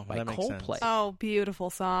 Oh, By that makes sense. Coldplay. Oh,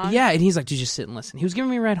 beautiful song. Yeah, and he's like, dude, just sit and listen. He was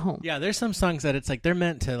giving me a ride home. Yeah, there's some songs that it's like they're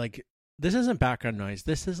meant to like. This isn't background noise.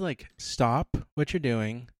 This is like stop what you're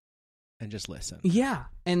doing, and just listen. Yeah,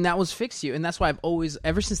 and that was Fix You, and that's why I've always,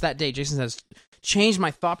 ever since that day, Jason has changed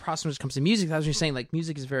my thought process when it comes to music. That's what you're saying. Like,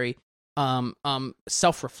 music is very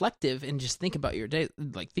self-reflective, and just think about your day.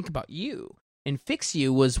 Like, think about you. And Fix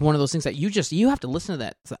You was one of those things that you have to listen to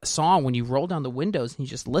that song when you roll down the windows and you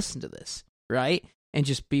just listen to this, right? And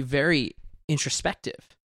just be very introspective.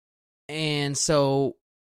 And so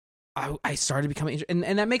I started becoming,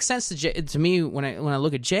 and that makes sense to me when I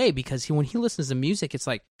look at Jay, because when he listens to music, it's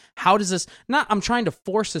like, how does this, not I'm trying to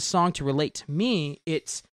force this song to relate to me,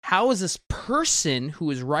 it's how is this person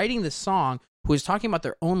who is writing this song, who is talking about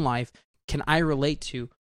their own life, can I relate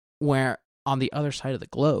to where on the other side of the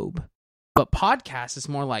globe? But podcast is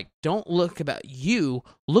more like, don't look about you,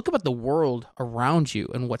 look about the world around you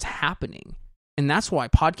and what's happening. And that's why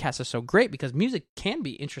podcasts are so great, because music can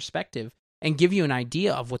be introspective and give you an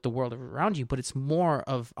idea of what the world around you, but it's more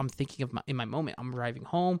of, I'm thinking of in my moment. I'm driving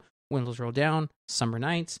home, windows roll down, summer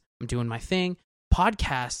nights, I'm doing my thing.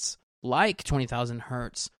 Podcasts like 20,000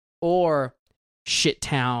 Hertz or Shit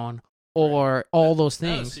Town or all those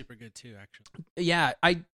That was things. super good too, actually. Yeah,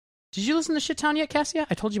 did you listen to Shit Town yet, Cassia?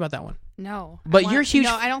 I told you about that one. No. But you're huge.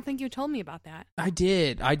 No, I don't think you told me about that. I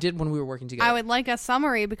did when we were working together. I would like a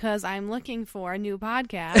summary because I'm looking for a new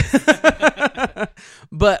podcast.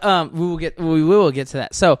 But we will get to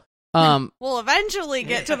that. So we'll eventually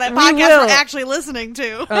get to that We podcast will. we're actually listening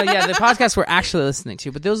to. yeah, the podcast we're actually listening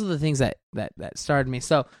to. But those are the things that started me.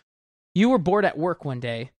 So you were bored at work one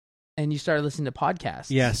day, and you started listening to podcasts.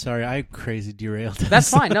 Yeah, sorry, I crazy derailed. That's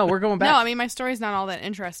fine. No, we're going back. No, I mean, my story's not all that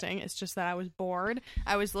interesting. It's just that I was bored.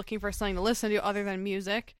 I was looking for something to listen to other than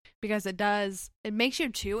music because it makes you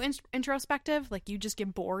too introspective. Like, you just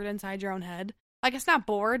get bored inside your own head. Like, it's not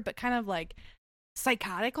bored, but kind of like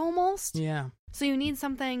psychotic almost. Yeah. So you need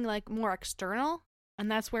something like more external. And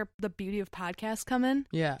that's where the beauty of podcasts come in.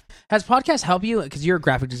 Yeah. Has podcasts help you? Because you're a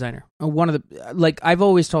graphic designer. One of the, like, I've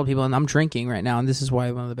always told people, and I'm drinking right now, and this is why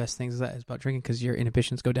one of the best things is about drinking, because your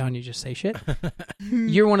inhibitions go down, you just say shit.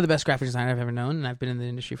 You're one of the best graphic designers I've ever known, and I've been in the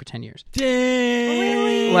industry for 10 years.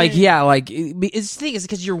 Dang. Like, yeah, like, it's the thing is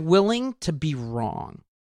because you're willing to be wrong.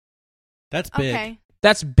 That's big. Okay.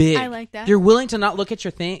 That's big. I like that. You're willing to not look at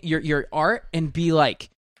your art and be like,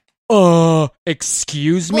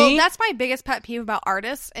 excuse me? Well, that's my biggest pet peeve about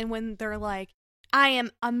artists, and when they're like, I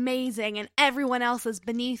am amazing and everyone else is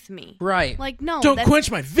beneath me. Right. Like, no. Don't quench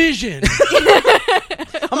my vision.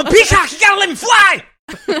 I'm a peacock, you gotta let me fly!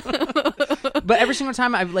 But every single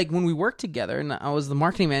time when we worked together, and I was the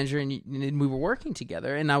marketing manager, and we were working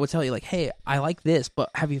together, and I would tell you, like, hey, I like this, but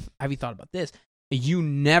have you thought about this? You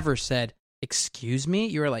never said, excuse me.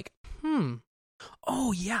 You were like,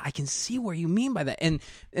 oh yeah, I can see where you mean by that, and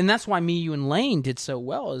that's why me, you, and Lane did so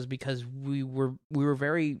well, is because we were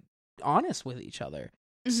very honest with each other.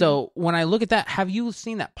 Mm-hmm. So when I look at that, have you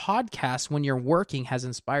seen that podcast when you're working has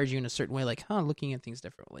inspired you in a certain way, like, looking at things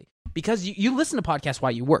differently? Because you listen to podcasts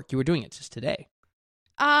while you work. You were doing it just today.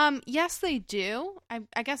 Yes, they do.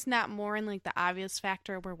 I guess not more in like the obvious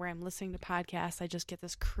factor where I'm listening to podcasts, I just get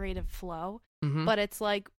this creative flow. Mm-hmm. But it's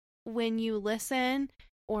like when you listen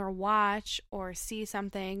or watch or see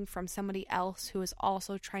something from somebody else who is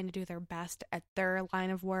also trying to do their best at their line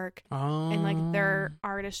of work and like their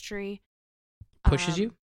artistry. Pushes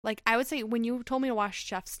you? Like, I would say when you told me to watch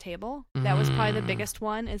Chef's Table, that was probably the biggest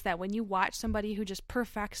one, is that when you watch somebody who just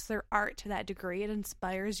perfects their art to that degree, it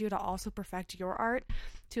inspires you to also perfect your art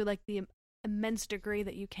to like the immense degree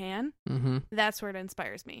that you can. Mm-hmm. That's where it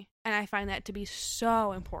inspires me. And I find that to be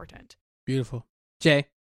so important. Beautiful. Jay,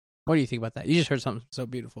 what do you think about that? You just heard something so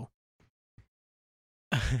beautiful.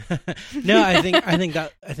 No, I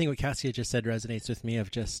think what Cassia just said resonates with me, of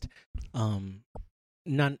just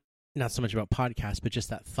not so much about podcasts, but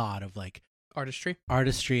just that thought of like artistry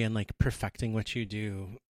and like perfecting what you do.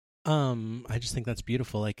 I just think that's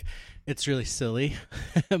beautiful. Like, it's really silly,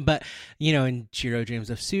 but in Jiro Dreams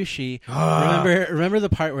of Sushi, remember the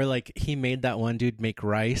part where like he made that one dude make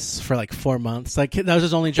rice for like 4 months? Like, that was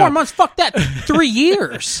his only job. 4 months? Fuck that. 3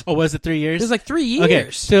 years. Oh, was it 3 years? It was like 3 years.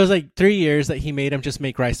 Okay, so it was like 3 years that he made him just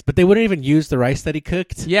make rice, but they wouldn't even use the rice that he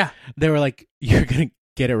cooked. Yeah. They were like, you're going to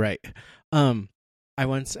get it right. I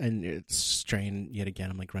once, and it's strain yet again,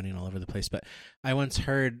 I'm like running all over the place, but I once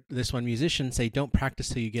heard this one musician say, don't practice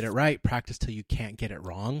till you get it right, practice till you can't get it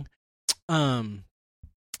wrong. And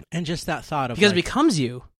just that thought of, because like, it becomes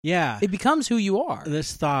you. Yeah. It becomes who you are.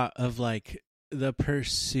 This thought of like the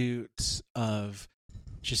pursuit of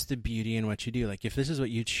just the beauty in what you do. Like, if this is what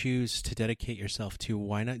you choose to dedicate yourself to,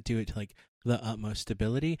 why not do it to like the utmost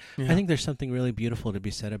ability? Yeah. I think there's something really beautiful to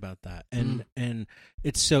be said about that. And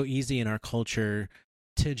it's so easy in our culture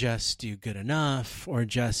to just do good enough or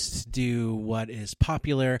just do what is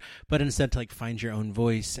popular, but instead to like find your own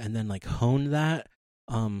voice and then like hone that.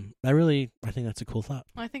 I think that's a cool thought.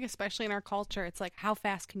 Well, I think especially in our culture, it's like, how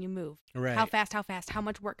fast can you move? Right. How fast? How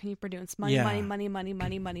much work can you produce? Money.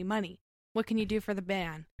 What can you do for the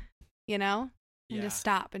band? And just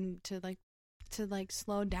stop and to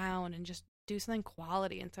slow down and just do something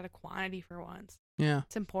quality instead of quantity for once. Yeah.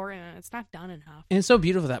 It's important, and it's not done enough. And it's so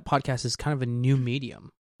beautiful that podcast is kind of a new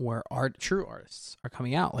medium where true artists are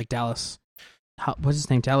coming out. Like Dallas, what's his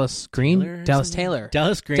name? Dallas Green? Dallas Taylor.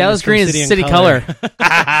 Dallas Green is City Color.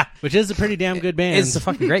 Which is a pretty damn good band. It's a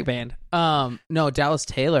fucking great band. No, Dallas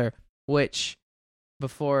Taylor, which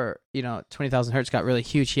before, 20,000 Hertz got really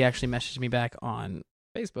huge, he actually messaged me back on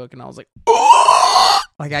Facebook, and I was like, oh!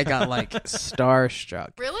 Like, I got like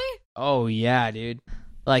starstruck. Really? Oh yeah, dude.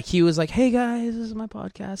 Like, he was like, hey guys, this is my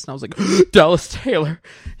podcast. And I was like, Dallas Taylor,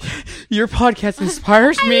 your podcast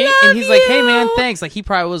inspires me. And he's like, hey man, thanks. Like, he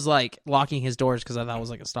probably was like locking his doors because I thought I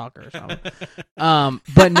was like a stalker or something.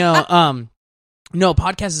 But no,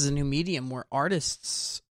 podcast is a new medium where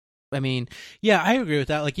artists, yeah, I agree with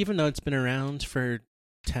that. Like, even though it's been around for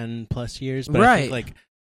 10 plus years, but right. I think like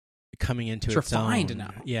coming into its refined own,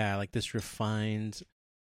 now. Yeah, like this refined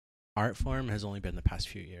art form has only been the past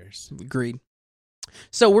few years. Agreed.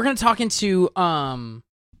 So we're gonna talk into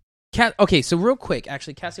okay. So real quick,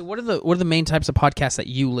 actually, Cassie, what are the main types of podcasts that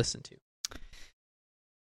you listen to?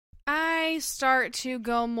 I start to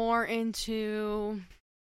go more into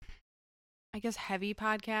I guess, heavy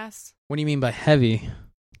podcasts. What do you mean by heavy?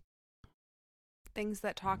 Things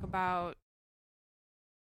that talk about...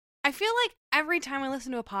 I feel like every time I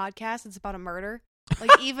listen to a podcast, it's about a murder.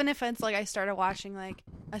 Like, even if it's like I started watching like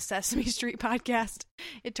a Sesame Street podcast,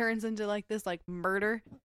 it turns into like this like murder.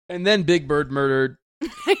 And then Big Bird murdered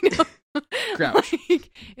I know. Crouch.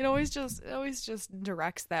 Like, it always just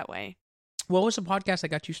directs that way. What was the podcast that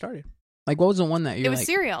got you started? Like, what was the one that you? It was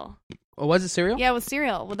Serial. Oh, was it Serial? Yeah, it was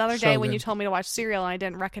Serial. Well, the other So day when good. you told me to watch Serial and I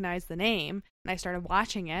didn't recognize the name and I started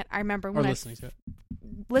watching it, I remember when listening to it.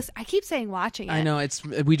 I keep saying watching it. I know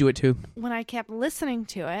we do it too. When I kept listening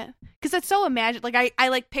to it, because it's so like I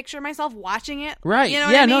like picture myself watching it. Right. You know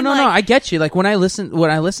yeah. what I mean? No. Like, I get you. Like when I listen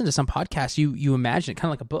to some podcasts, you imagine it kind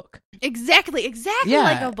of like a book. Exactly Yeah,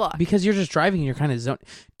 like a book. Because you're just driving and you're kind of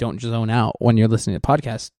don't zone out when you're listening to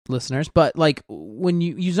podcast listeners, but like when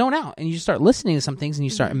you zone out and you start listening to some things and you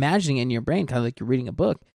start imagining it in your brain, kind of like you're reading a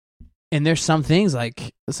book. And there's some things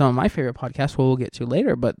like some of my favorite podcasts we'll get to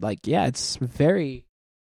later, but like yeah, it's very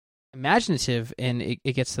imaginative and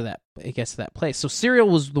it gets to that place. So Serial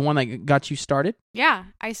was the one that got you started? Yeah,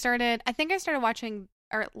 I think I started watching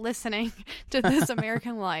or listening to This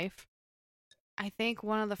American Life. I think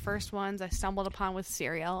one of the first ones I stumbled upon was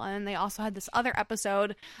Serial, and then they also had this other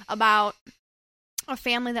episode about a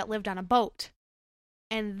family that lived on a boat.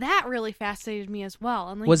 And that really fascinated me as well.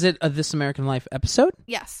 And like, Was it a This American Life episode?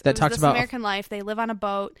 Yes. That it was talks This about American Life. They live on a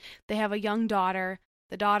boat. They have a young daughter.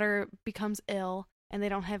 The daughter becomes ill, and they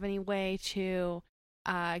don't have any way to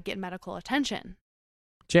get medical attention.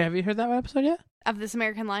 Jay, have you heard that episode yet? Of This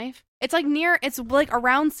American Life? It's like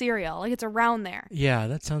around Serial. Like it's around there. Yeah,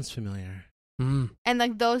 that sounds familiar. Mm. And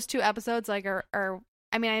like those two episodes like are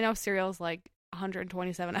I mean, I know Serial's like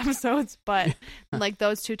 127 episodes, but like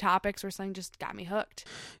those two topics or something just got me hooked.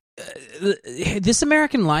 This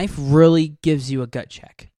American Life really gives you a gut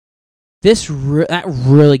check. That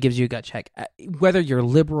really gives you a gut check. Whether you're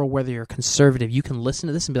liberal, whether you're conservative, you can listen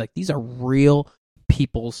to this and be like, these are real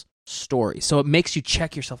people's stories. So it makes you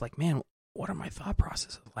check yourself like, man, what are my thought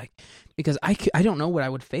processes like? Because I don't know what I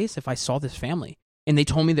would face if I saw this family and they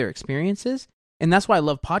told me their experiences. And that's why I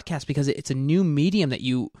love podcasts, because it's a new medium that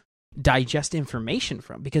you digest information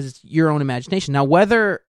from, because it's your own imagination. Now,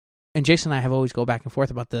 and Jason and I have always go back and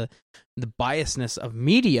forth about the biasness of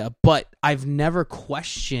media, but I've never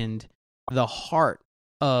questioned the heart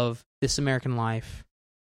of This American Life.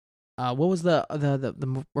 What was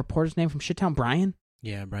the reporter's name from Shittown? Brian?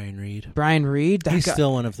 Yeah, Brian Reed. Brian Reed. He's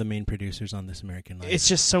still one of the main producers on This American Life. It's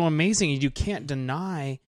just so amazing. You can't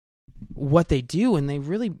deny what they do, and they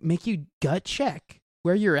really make you gut check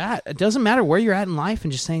where you're at. It doesn't matter where you're at in life,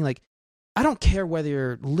 and just saying like, I don't care whether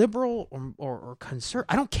you're liberal or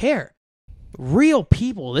conservative. I don't care. Real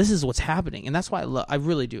people, this is what's happening. And that's why I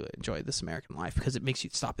really do enjoy This American Life, because it makes you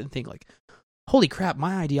stop and think like, holy crap,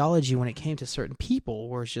 my ideology when it came to certain people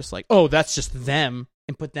was just like, oh, that's just them,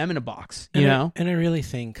 and put them in a box, you know? And I really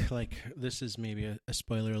think, like, this is maybe a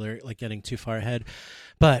spoiler alert, like getting too far ahead,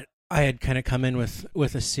 but I had kind of come in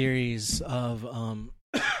with a series of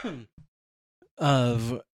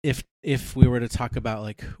of if we were to talk about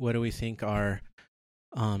like what do we think are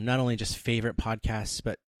not only just favorite podcasts,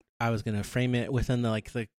 but I was going to frame it within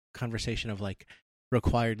the conversation of like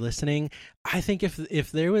required listening. I think if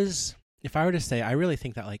I were to say, I really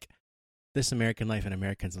think that like This American Life and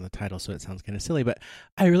Americans in the title, so it sounds kind of silly, but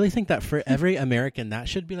I really think that for every American that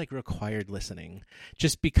should be like required listening,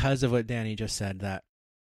 just because of what Danny just said, that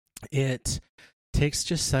it takes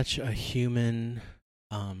just such a human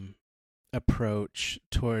approach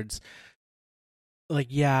towards, like,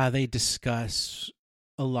 yeah, they discuss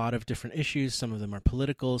a lot of different issues. Some of them are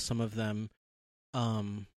political, some of them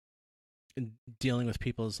dealing with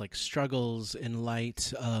people's like struggles in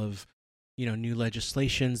light of, you know, new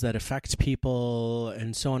legislations that affect people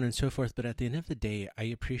and so on and so forth. But at the end of the day, I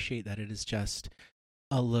appreciate that it is just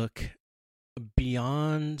a look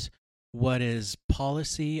beyond what is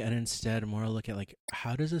policy, and instead more a look at like,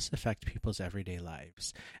 how does this affect people's everyday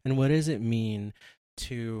lives, and what does it mean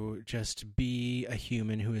to just be a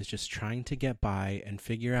human who is just trying to get by and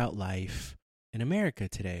figure out life in America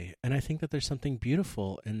today. And I think that there's something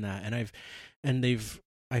beautiful in that. And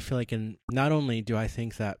I feel like, and not only do I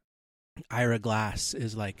think that Ira Glass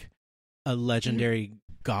is like a legendary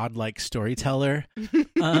godlike storyteller.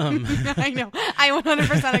 I know. I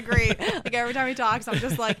 100% agree. Like every time he talks, I'm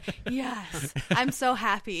just like, yes, I'm so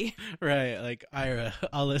happy. Right. Like, Ira,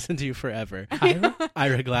 I'll listen to you forever.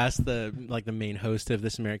 Ira Glass, the main host of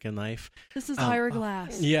This American Life. This is Ira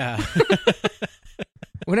Glass. Yeah.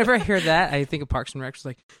 Whenever I hear that, I think of Parks and Rec. It's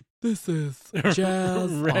like, This is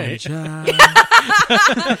jazz Right. on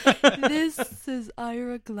jazz. This is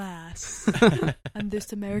Ira Glass and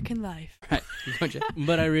This American Life. Right.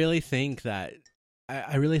 But I really think that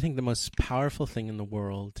I really think the most powerful thing in the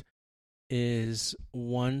world is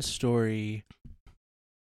one story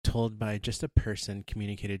told by just a person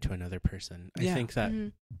communicated to another person. I think that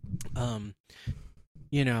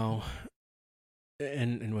you know,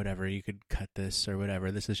 and whatever, you could cut this or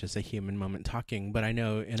whatever. This is just a human moment talking. But I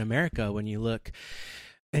know in America, when you look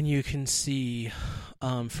and you can see,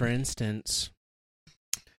 for instance,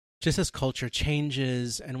 just as culture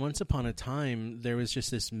changes, and once upon a time, there was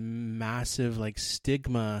just this massive like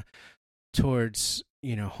stigma towards,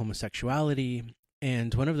 you know, homosexuality.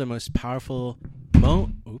 And one of the most powerful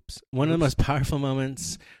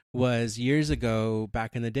moments was years ago,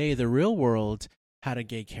 back in the day, The Real World had a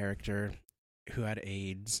gay character who had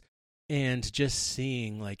AIDS, and just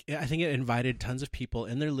seeing, like, I think it invited tons of people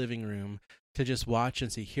in their living room to just watch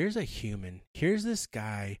and see, here's a human, here's this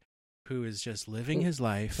guy who is just living his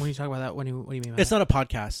life. When you talk about that, what do you mean by It's that? not a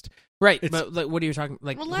podcast. Right, it's- but like, what are you talking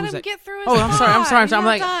like? Well, let who's him that? get through his Oh, I'm sorry. thought. I'm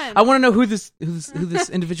like, He's not I want to know who this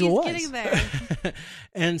individual He's was. getting there.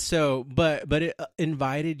 And so, but it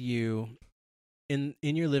invited you in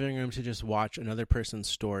your living room to just watch another person's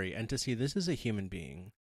story and to see, this is a human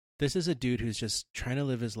being. This is a dude who's just trying to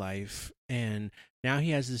live his life, and now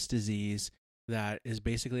he has this disease that is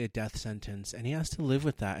basically a death sentence, and he has to live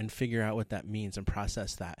with that and figure out what that means and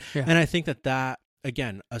process that. Yeah. And I think that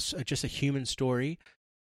again, just a human story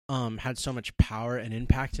had so much power and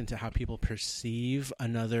impact into how people perceive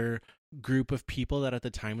another group of people that at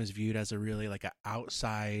the time was viewed as a really like an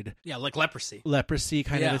outside Yeah, like leprosy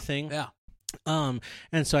kind of a thing. Yeah.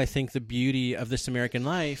 And so I think the beauty of This American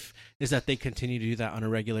Life is that they continue to do that on a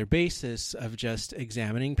regular basis of just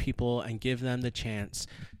examining people and give them the chance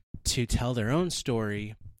to tell their own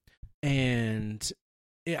story. And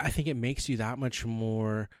I think it makes you that much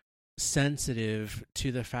more sensitive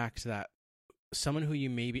to the fact that someone who you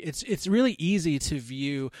maybe, it's really easy to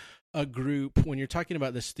view a group when you're talking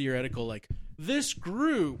about this theoretical, like, this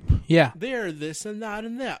group, Yeah. they're this and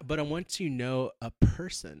that. But once you know a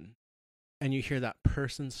person and you hear that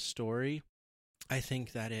person's story, I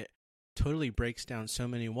think that it totally breaks down so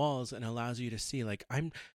many walls and allows you to see, like,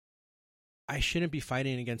 I shouldn't be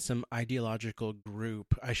fighting against some ideological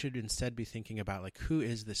group. I should instead be thinking about, like, who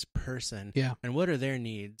is this person? Yeah. And what are their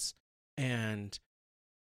needs? And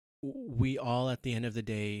we all, at the end of the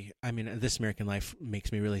day, I mean, This American Life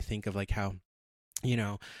makes me really think of, like, how, you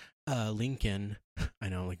know, Lincoln, I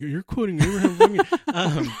know, like, you're quoting Abraham Lincoln.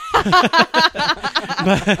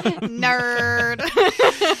 Nerd.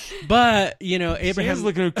 But, you know, Abraham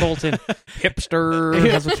looking at Colton. Hipster.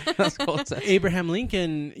 That's what Colton says. Abraham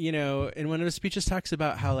Lincoln, you know, in one of his speeches talks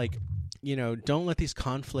about how, like, you know, don't let these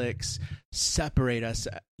conflicts separate us.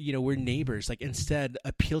 You know, we're neighbors. Like, instead,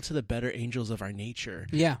 appeal to the better angels of our nature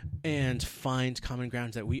Yeah. and find common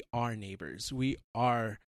grounds that we are neighbors. We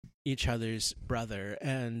are each other's brother.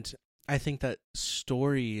 And I think that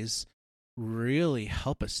stories really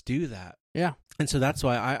help us do that. Yeah. And so that's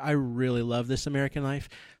why I really love This American Life.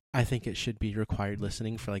 I think it should be required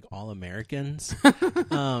listening for, like, all Americans.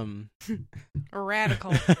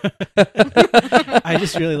 Radical. I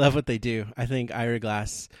just really love what they do. I think Ira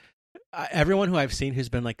Glass, everyone who I've seen who's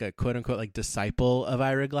been like a quote unquote like disciple of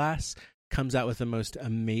Ira Glass comes out with the most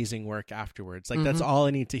amazing work afterwards. Like, that's all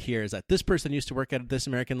I need to hear is that this person used to work at This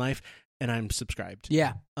American Life and I'm subscribed.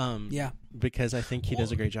 Yeah. Yeah. Because I think he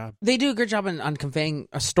does a great job. They do a good job on conveying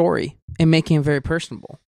a story and making it very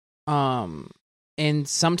personable. And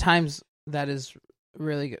sometimes that is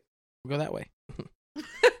really good. Go that way.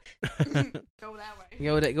 Go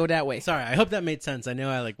that way. Go that way. Sorry, I hope that made sense. I know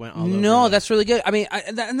I like went all over. No, that. that's really good. I mean,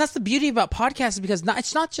 and that's the beauty about podcasts, because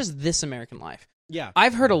it's not just This American Life. Yeah.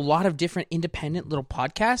 I've heard a lot of different independent little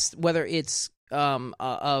podcasts, whether it's crime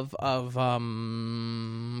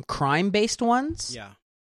based ones. Yeah.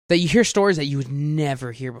 That you hear stories that you would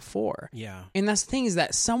never hear before. Yeah. And that's the thing, is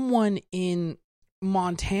that someone in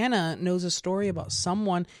Montana knows a story about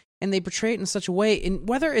someone and they portray it in such a way, and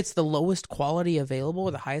whether it's the lowest quality available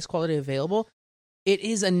or the highest quality available, it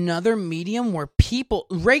is another medium where people,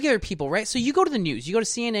 regular people, right? So you go to the news, you go to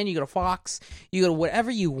CNN, you go to Fox, you go to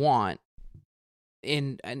whatever you want,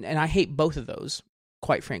 and I hate both of those.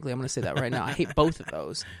 Quite frankly, I'm going to say that right now. I hate both of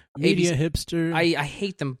those. Media hipster. I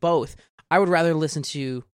hate them both. I would rather listen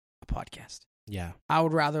to a podcast. Yeah. I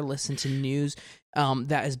would rather listen to news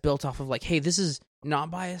that is built off of, like, hey, this is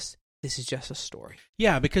not biased. This is just a story.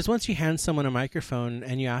 Yeah, because once you hand someone a microphone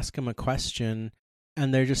and you ask them a question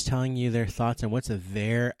and they're just telling you their thoughts and what's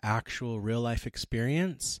their actual real life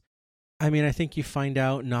experience, I mean, I think you find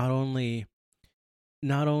out not only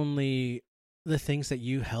the things that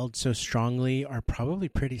you held so strongly are probably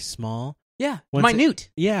pretty small. Yeah, Once minute.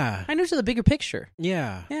 Yeah. Minute to the bigger picture.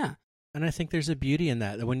 Yeah. Yeah. And I think there's a beauty in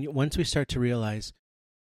that. Once we start to realize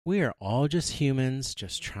we are all just humans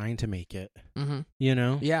just trying to make it. Mm-hmm. You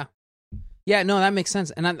know? Yeah. Yeah, no, that makes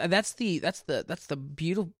sense. And that's the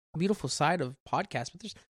beautiful side of podcasts, but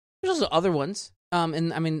there's also other ones.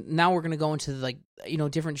 And I mean, now we're going to go into like,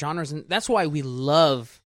 different genres, and that's why we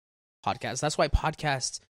love podcasts. That's why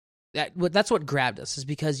podcasts that's what grabbed us, is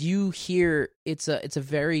because you hear it's a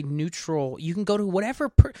very neutral. You can go to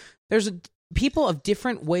whatever there's people of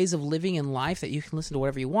different ways of living in life that you can listen to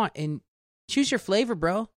whatever you want and choose your flavor,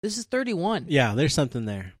 bro. This is 31. Yeah, there's something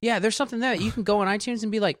there. Yeah, there's something there. You can go on iTunes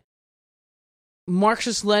and be like,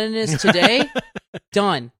 Marxist-Leninist today,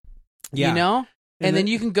 done. Yeah. And then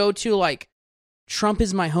you can go to like, Trump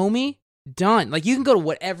is my homie, done. Like, you can go to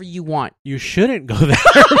whatever you want. You shouldn't go there.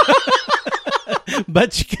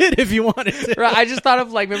 But you could if you wanted to. Right, I just thought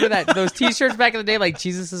of like, remember those t-shirts back in the day, like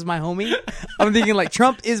Jesus is my homie? I'm thinking like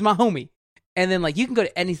Trump is my homie. And then like you can go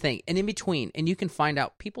to anything and in between and you can find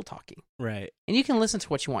out people talking. Right. And you can listen to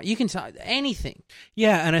what you want. You can talk anything.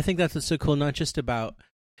 Yeah, and I think that's what's so cool, not just about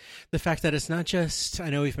the fact that it's not just, I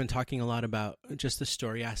know we've been talking a lot about just the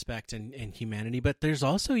story aspect and humanity, but there's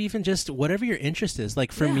also even just whatever your interest is.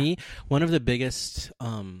 Like for me, one of the biggest,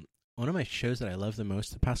 one of my shows that I love the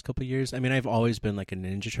most the past couple of years, I mean, I've always been like a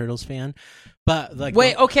Ninja Turtles fan, but like...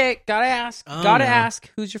 Wait, okay, gotta ask,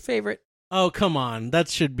 who's your favorite? Oh, come on, that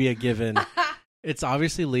should be a given. It's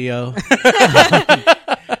obviously Leo. Knew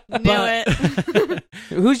it.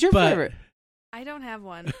 Who's your favorite? I don't have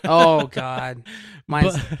one. Oh God,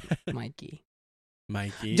 mine's Mikey.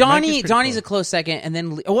 Donnie's cool. a close second, and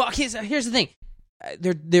then okay. So here's the thing,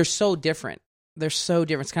 they're so different. They're so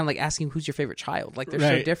different. It's kind of like asking who's your favorite child. Like they're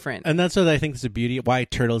so different, and that's what I think is the beauty. Why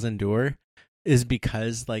Turtles endure is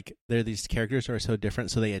because like they're these characters who are so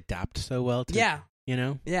different, so they adapt so well. To, you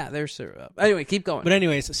know. Yeah, they're so. Anyway, keep going. But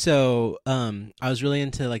anyways, so I was really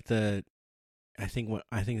into like I think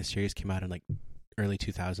the series came out in like early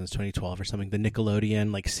 2000s, 2012 or something, the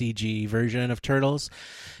Nickelodeon like CG version of Turtles,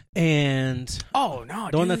 and the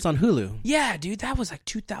one that's on Hulu. Yeah, dude, that was like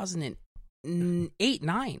 2008,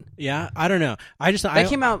 9. Yeah, I don't know. I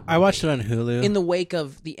came out. I watched it on Hulu in the wake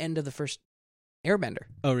of the end of the first Airbender.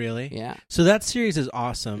 Oh, really? Yeah. So that series is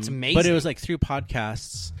awesome. It's amazing. But it was like through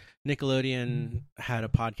podcasts. Nickelodeon had a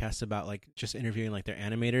podcast about like just interviewing like their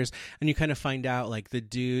animators, and you kind of find out like the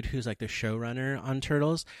dude who's like the showrunner on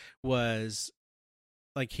Turtles was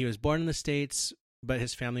like, he was born in the States, but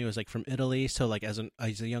his family was like from Italy. So like as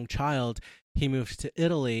a young child, he moved to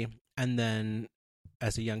Italy, and then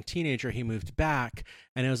as a young teenager, he moved back,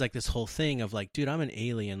 and it was like this whole thing of like, dude, I'm an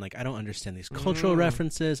alien. Like, I don't understand these cultural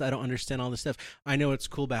references. I don't understand all this stuff. I know it's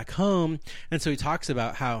cool back home. And so he talks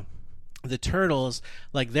about how the Turtles,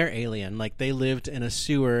 like, they're alien. Like, they lived in a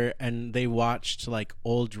sewer and they watched like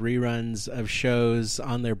old reruns of shows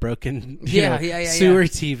on their broken sewer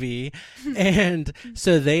TV. And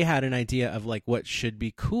so they had an idea of like what should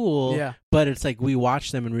be cool. Yeah. But it's like we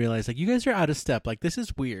watch them and realize like, you guys are out of step. Like, this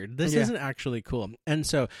is weird. This isn't actually cool. And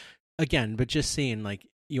so again, but just seeing like,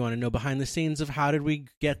 you want to know behind the scenes of how did we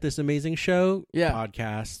get this amazing show? Yeah.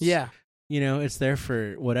 Podcasts. Yeah. You know, it's there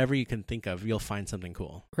for whatever you can think of. You'll find something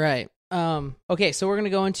cool. Right. Okay, so we're going to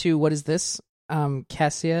go into what is this?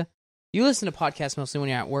 Cassia, you listen to podcasts mostly when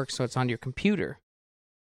you're at work, so it's on your computer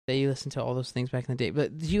that you listen to all those things back in the day.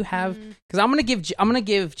 But do you have, because I'm going to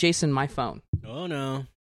give Jason my phone. Oh, no.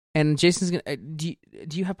 And Jason's going to, do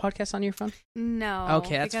you have podcasts on your phone? No.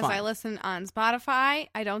 Okay, that's because fine. I listen on Spotify.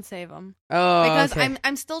 I don't save them. Oh, because okay.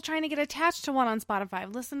 I'm still trying to get attached to one on Spotify.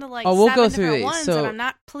 I've listened to like we'll 7 go through different these. ones, So and I'm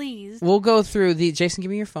not pleased. We'll go through the, Jason,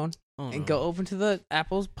 give me your phone and go over to the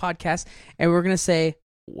Apple's podcast, and we're going to say,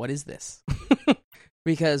 what is this?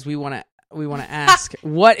 Because we want to ask,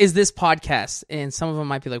 what is this podcast? And some of them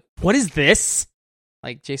might be like, what is this?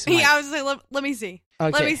 Like Jason. I was like, let me see.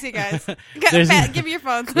 Okay. Let me see, guys. Give me your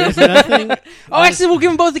phones. There's nothing. Actually, we'll give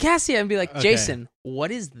them both to Cassia and be like, Jason, what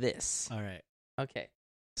is this? All right. Okay.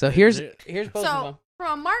 So here's both of them.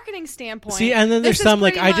 From a marketing standpoint, see, and then there's some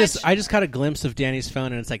like I just much... got a glimpse of Danny's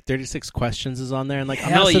phone, and it's like 36 questions is on there, and like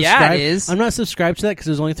Hell it is. I'm not subscribed to that because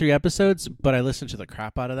there's only 3 episodes, but I listened to the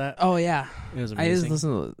crap out of that. Oh yeah, it was amazing. I just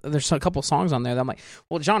listened to, there's a couple songs on there that I'm like,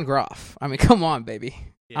 well, John Groff. I mean, come on, baby.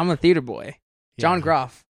 Yeah. I'm a theater boy. John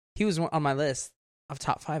Groff. He was on my list of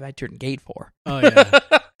top 5 I turned gate for. Oh yeah,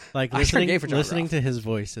 like listening Groff. To his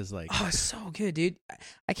voice is like, oh, it's so good, dude.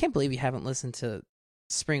 I can't believe you haven't listened to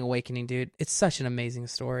Spring Awakening, dude. It's such an amazing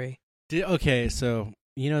story. Okay, so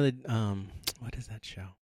you know the what is that show?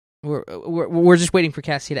 We're just waiting for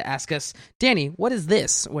Cassie to ask us, Danny, what is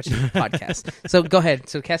this? What's your podcast? So go ahead.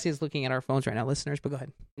 So Cassie is looking at our phones right now, listeners, but go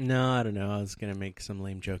ahead. No, I don't know. I was going to make some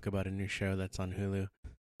lame joke about a new show that's on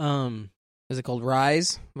Hulu. Is it called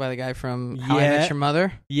Rise by the guy from How I Met Your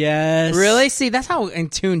Mother? Yes. Really? See, that's how in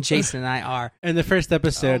tune Jason and I are. In the first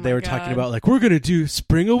episode, they were talking about, like, we're going to do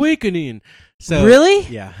Spring Awakening. So really?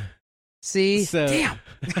 Yeah. See? So, damn.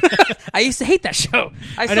 I used to hate that show.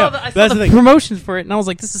 I know. saw the promotions for it, and I was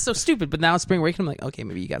like, this is so stupid. But now it's Spring Awakening. I'm like, okay,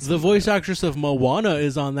 maybe you guys. The voice actress of Moana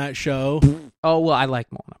is on that show. Oh, well, I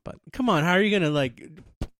like Moana, but. Come on, how are you going to, like.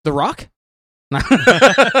 The Rock?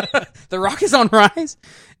 The Rock is on Rise?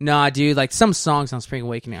 Nah, dude, like some songs on Spring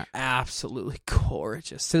Awakening are absolutely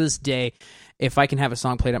gorgeous. To this day, if I can have a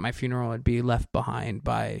song played at my funeral, it'd be Left Behind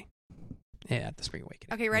by the Spring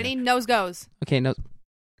Awakening. Okay, ready? Yeah. Nose goes. Okay, nose.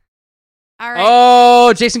 All right.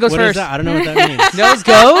 Oh, Jason goes first. I don't know what that means. Nose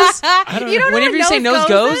goes? I don't know. Whenever you say nose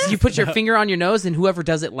goes, you put your finger on your nose, and whoever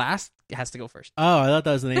does it last has to go first. Oh, I thought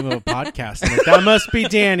that was the name of a podcast. Like, that must be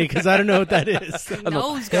Danny, because I don't know what that is.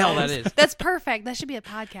 Nose goes. Hell, that is. That's perfect. That should be a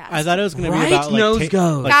podcast. I thought it was going to be about nose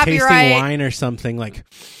goes. Like tasting wine or something. Like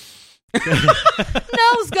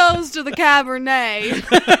nose goes to the Cabernet.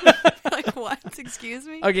 Like what? Excuse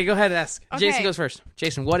me? Okay, go ahead and ask. Okay. Jason goes first.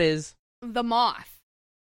 Jason, what is the moth?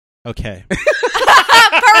 Okay.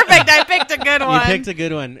 Perfect. I picked a good one. You picked a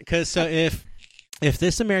good one. Because so if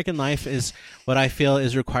This American Life is what I feel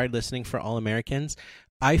is required listening for all Americans,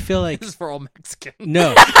 I feel like this is for all Mexicans.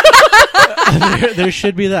 No. there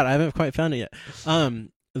should be that. I haven't quite found it yet.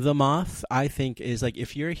 The Moth, I think, is like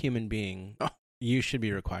if you're a human being, you should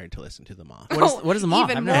be required to listen to The Moth. What is The Moth?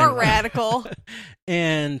 Even more radical.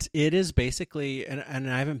 And it is basically, and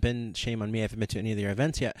I haven't been, shame on me, I haven't been to any of their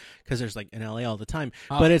events yet, because there's like in LA all the time.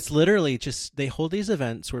 Oh. But it's literally just, they hold these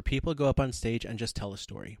events where people go up on stage and just tell a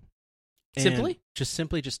story. Simply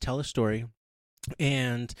Just tell a story.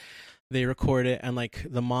 And they record it, and like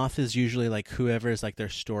The Moth is usually like whoever is like their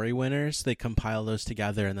story winners. They compile those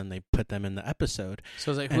together and then they put them in the episode.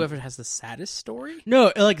 So it's like whoever has the saddest story?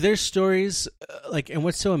 No, like there's stories like, and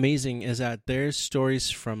what's so amazing is that there's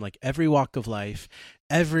stories from like every walk of life,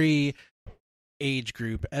 every age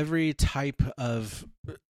group, every type of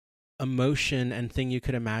emotion and thing you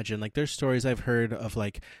could imagine. Like there's stories I've heard of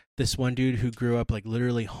like this one dude who grew up like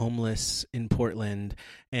literally homeless in Portland,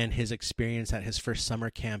 and his experience at his first summer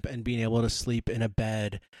camp and being able to sleep in a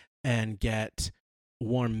bed and get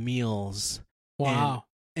warm meals. Wow.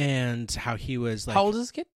 And how he was like, how old is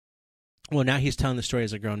this kid? Well, now he's telling the story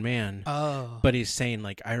as a grown man. Oh. But he's saying,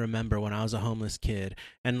 like, I remember when I was a homeless kid,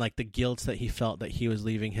 and, like, the guilt that he felt that he was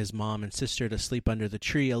leaving his mom and sister to sleep under the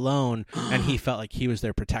tree alone, and he felt like he was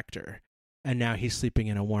their protector. And now he's sleeping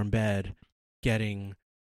in a warm bed, getting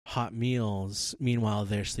hot meals. Meanwhile,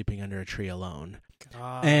 they're sleeping under a tree alone.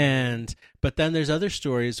 God. But then there's other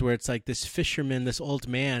stories where it's like this fisherman, this old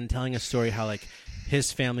man telling a story how, like,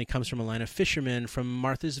 his family comes from a line of fishermen from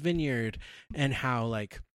Martha's Vineyard, and how,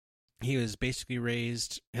 like, he was basically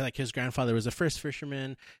raised, like his grandfather was the first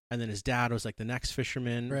fisherman, and then his dad was like the next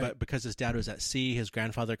fisherman. Right. But because his dad was at sea, his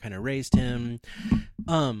grandfather kind of raised him.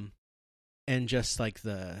 And just like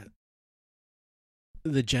the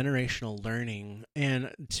generational learning.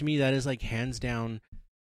 And to me, that is like hands down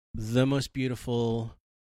the most beautiful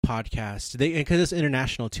podcast. Because it's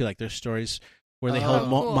international too. Like there's stories where they hold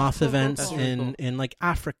moth events in like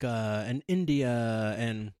Africa and India.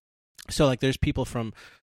 And so like there's people from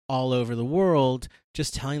all over the world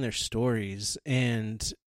just telling their stories,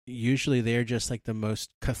 and usually they're just like the most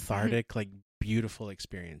cathartic, like beautiful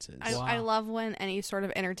experiences. I love when any sort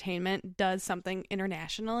of entertainment does something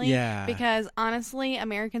internationally. Yeah. Because honestly,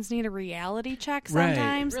 Americans need a reality check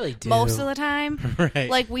sometimes. Right. Really do. Most of the time.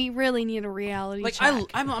 Right. Like we really need a reality check.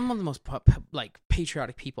 I'm one of the most like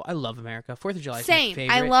patriotic people. I love America. 4th of July is Same. my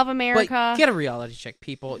favorite. I love America. But get a reality check,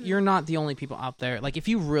 people. You're not the only people out there. Like if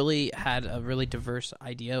you really had a really diverse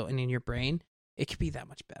idea and in your brain, it could be that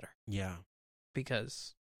much better. Yeah.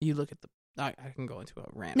 Because you look at the I can go into a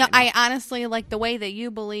rant. No, right I honestly like the way that you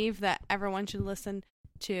believe that everyone should listen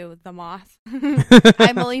to The Moth.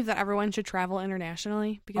 I believe that everyone should travel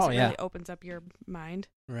internationally because it really opens up your mind.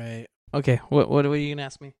 Right. Okay. What are you gonna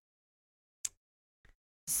ask me?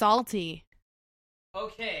 Salty.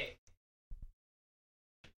 Okay.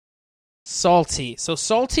 Salty. So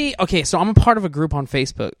Salty. Okay, so I'm a part of a group on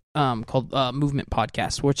Facebook called Movement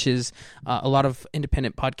Podcast, which is a lot of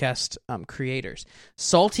independent podcast creators.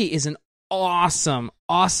 Salty is an awesome.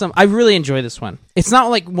 I really enjoy this one. It's not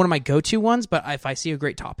like one of my go-to ones, but if I see a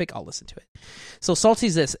great topic, I'll listen to it. So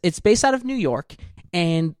Salty's this. It's based out of New York,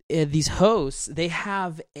 and these hosts, they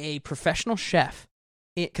have a professional chef,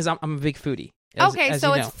 because I'm a big foodie. Okay,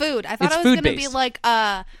 so it's food. I thought it was going to be like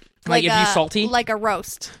Like if you salty? Like a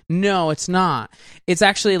roast. No, it's not. It's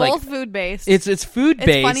actually like both food based. It's food based.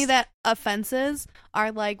 It's funny that offenses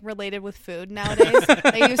are like related with food nowadays.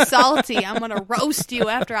 Like, you salty. I'm gonna roast you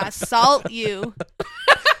after I salt you.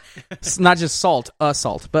 It's not just salt,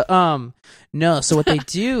 assault, but no. So what they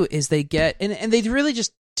do is they get and they really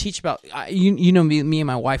just teach about you know me and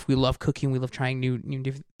my wife. We love cooking. We love trying new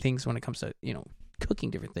different things when it comes to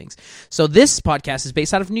cooking different things. So this podcast is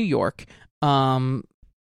based out of New York.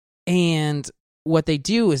 And what they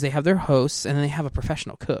do is they have their hosts, and then they have a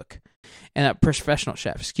professional cook, and a professional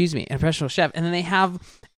chef, and a professional chef, and then they have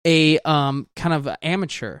a kind of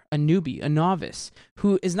amateur, a newbie, a novice,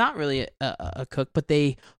 who is not really a cook, but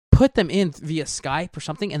they put them in via Skype or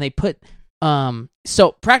something, and they put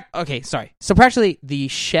so practically the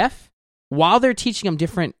chef, while they're teaching them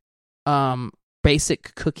different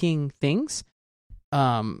basic cooking things,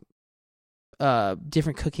 different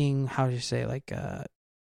cooking, how do you say, like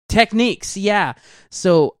techniques, yeah.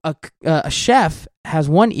 So a chef has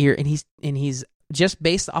one ear, and he's just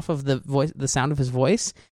based off of the voice, the sound of his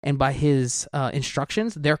voice, and by his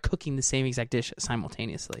instructions, they're cooking the same exact dish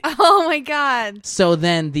simultaneously. Oh my god! So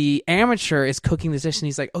then the amateur is cooking this dish, and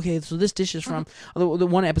he's like, "Okay, so this dish is from the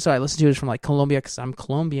one episode I listened to is from like Colombia, because I'm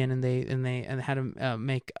Colombian, and they had to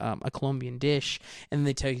make a Colombian dish, and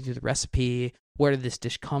they tell you the recipe. Where did this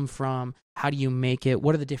dish come from? How do you make it?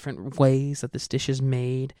 What are the different ways that this dish is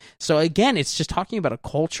made?" So again, it's just talking about a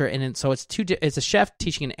culture, and so it's a chef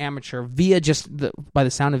teaching an amateur via just by the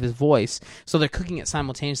sound of his voice. So they're cooking it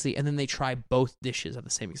simultaneously, and then they try both dishes at the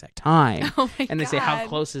same exact time. Oh my and they God. say how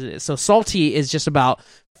close it is. So Salty is just about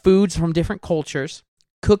foods from different cultures,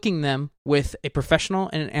 cooking them with a professional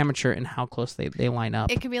and an amateur, and how close they line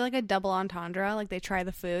up. It could be like a double entendre. Like they try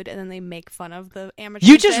the food and then they make fun of the amateur.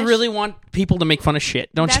 You just dish. really want people to make fun of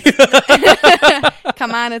shit, don't you?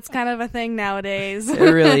 Come on, it's kind of a thing nowadays. It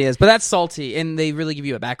really is. But that's Salty, and they really give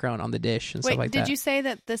you a background on the dish and stuff like that. Did you say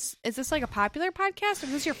that this is like a popular podcast, or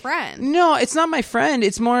is this your friend? No, it's not my friend.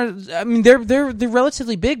 It's more. I mean, they're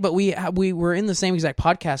relatively big, but we were in the same exact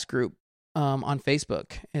podcast group on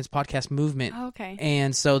Facebook. It's Podcast Movement. Oh, okay.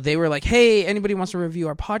 And so they were like, "Hey, anybody wants to review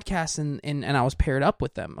our podcast?" And I was paired up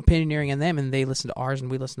with them, Opinioneering and them, and they listened to ours, and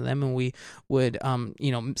we listened to them, and we would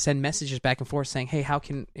send messages back and forth saying, "Hey, how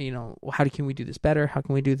can we do this better? How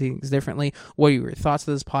can we do things differently? What are your thoughts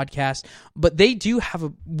of this podcast?" But they do have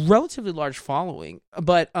a relatively large following.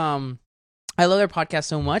 But I love their podcast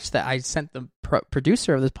so much that I sent the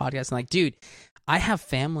producer of this podcast and like, "Dude, I have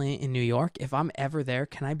family in New York. If I'm ever there,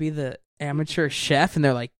 can I be the amateur chef?" And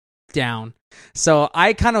they're like, down. So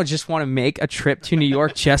I kind of just want to make a trip to New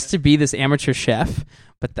York just to be this amateur chef.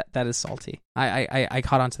 But that is Salty. I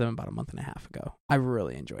caught on to them about a month and a half ago. I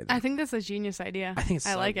really enjoyed that. I think that's a genius idea. I think it's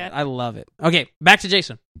I so like good. it. I love it. Okay, back to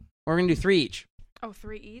Jason. We're going to do 3 each. Oh,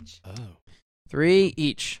 3 each? Oh. 3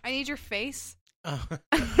 each. I need your face. Oh.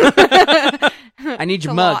 I need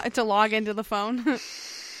your mug. To log into the phone.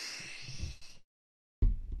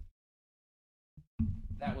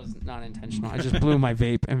 That was not intentional. I just blew my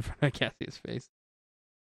vape in front of Cassie's face.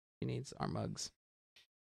 She needs our mugs.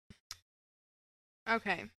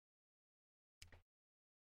 Okay.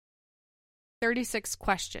 36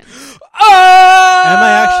 questions. Oh! Am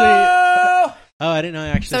I actually? Oh, I didn't know I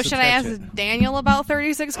actually. So should I ask subscribed Daniel about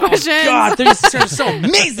 36 questions? Oh, God, 36 are so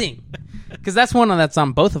amazing! Because that's one that's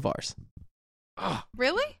on both of ours. Oh,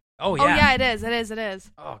 Really? oh yeah. Oh, yeah, it is. It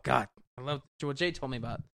is. Oh, God. I love what Jay told me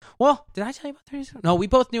about. Well, did I tell you about 36? No, we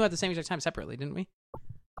both knew at the same exact time separately, didn't we?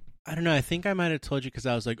 I don't know. I think I might have told you because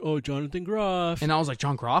I was like, "Oh, Jonathan Groff." And I was like,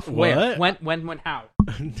 John Groff? What? Where? When, how?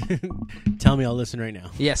 Tell me, I'll listen right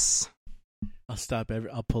now. Yes. I'll stop.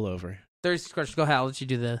 I'll pull over. 36 questions. Go ahead. I'll let you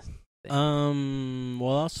do the thing.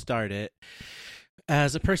 Well, I'll start it.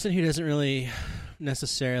 As a person who doesn't really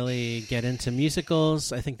necessarily get into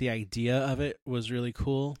musicals, I think the idea of it was really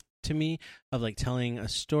cool to me, of like telling a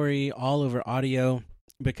story all over audio,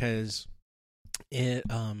 because it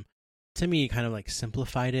to me kind of like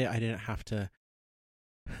simplified it. I didn't have to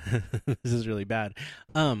this is really bad.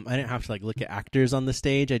 I didn't have to like look at actors on the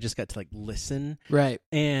stage. I just got to like listen. Right.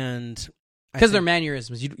 And because they're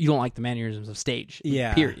mannerisms. You don't like the mannerisms of stage.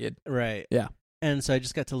 Yeah. Period. Right. Yeah. And so I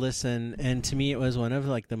just got to listen, and to me it was one of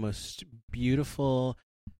like the most beautiful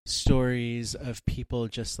stories of people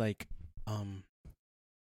just like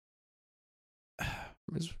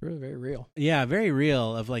It's really very real. yeah, very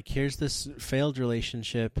real, of like, here's this failed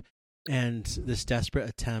relationship and this desperate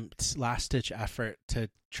attempt, last-ditch effort to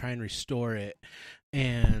try and restore it.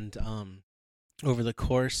 And over the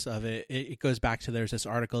course of it, it goes back to, there's this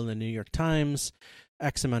article in the New York Times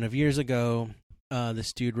X amount of years ago.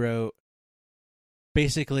 This dude wrote,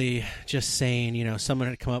 basically just saying, you know, someone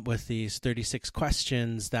had come up with these 36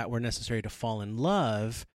 questions that were necessary to fall in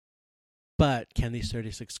love, but can these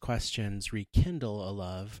 36 questions rekindle a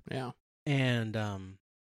love? Yeah. And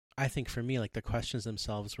I think for me, like, the questions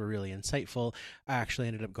themselves were really insightful. I actually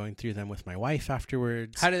ended up going through them with my wife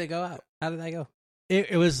afterwards. How did it go out? How did that go?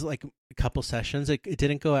 It was like a couple sessions. It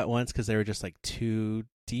didn't go at once because they were just like too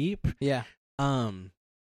deep. Yeah.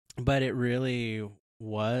 But it really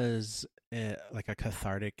was like a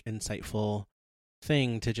cathartic, insightful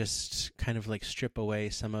thing to just kind of like strip away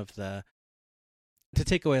some of to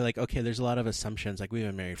take away, like, okay, there's a lot of assumptions. Like, we've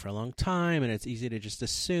been married for a long time, and it's easy to just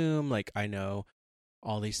assume, like, I know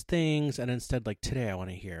all these things, and instead, like, today I want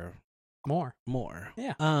to hear more.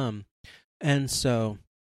 Yeah. And so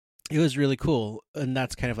it was really cool, and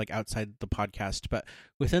that's kind of like outside the podcast. But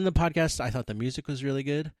within the podcast, I thought the music was really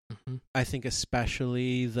good. Mm-hmm. I think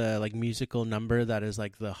especially the like musical number that is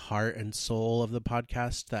like the heart and soul of the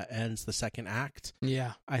podcast that ends the second act.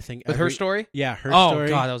 Yeah, I think with her story. Yeah, her story. Oh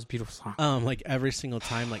god, that was a beautiful song. Like every single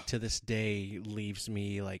time, like to this day, leaves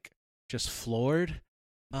me like just floored.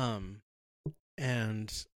 And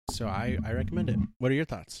so I recommend it. What are your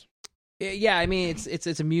thoughts? Yeah, I mean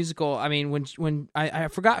it's a musical. I mean when I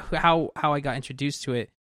forgot how I got introduced to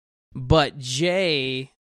it, but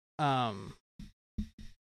Jay really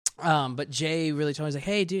told me, he's like,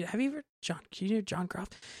 hey dude, have you ever can you know John Groff?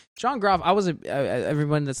 John Groff, I was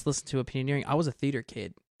everyone that's listened to Opinioneering, I was a theater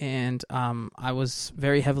kid, and I was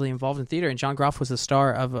very heavily involved in theater, and John Groff was the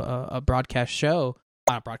star of a Broadway show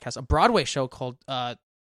called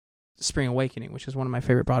Spring Awakening, which is one of my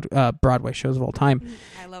favorite Broadway shows of all time.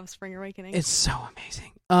 I love Spring Awakening. It's so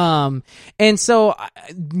amazing. And so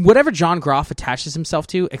whatever John Groff attaches himself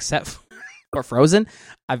to, except for Frozen,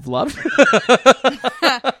 I've loved.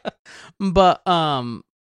 But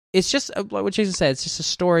it's just like what Jason said. It's just a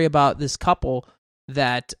story about this couple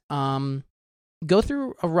that go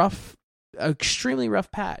through extremely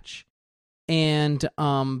rough patch, and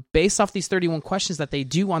based off these 31 questions that they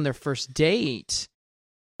do on their first date.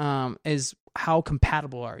 Is how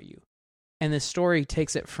compatible are you? And this story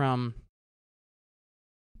takes it from,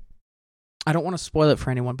 I don't want to spoil it for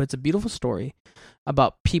anyone, but it's a beautiful story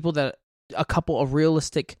about a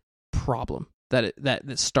realistic problem that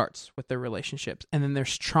starts with their relationships. And then they're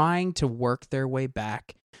trying to work their way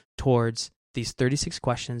back towards these 36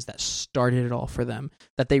 questions that started it all for them,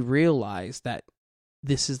 that they realize that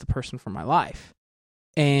this is the person for my life.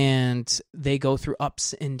 And they go through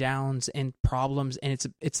ups and downs and problems, and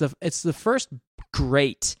it's the first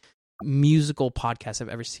great musical podcast I've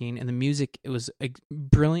ever seen. And the music, it was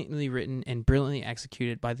brilliantly written and brilliantly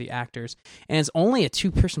executed by the actors, and it's only a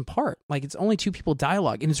 2-person part, like it's only 2 people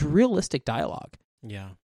dialogue, and it's realistic dialogue. Yeah.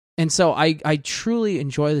 And so I truly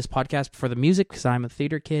enjoy this podcast for the music, because I'm a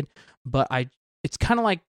theater kid, but it's kind of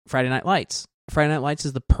like Friday Night Lights. Friday Night Lights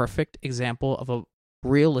is the perfect example of a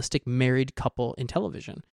realistic married couple in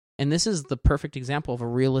television, and this is the perfect example of a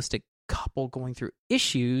realistic couple going through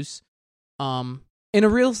issues in a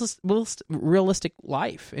realistic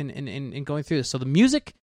life and going through this. So the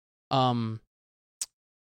music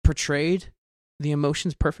portrayed the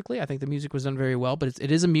emotions perfectly. I think the music was done very well, but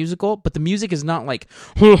it is a musical, but the music is not like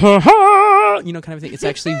kind of thing. It's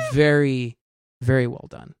actually very, very well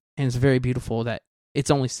done, and it's very beautiful that it's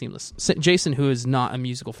only seamless. Jason, who is not a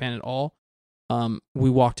musical fan at all, we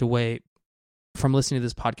walked away from listening to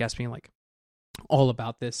this podcast being like all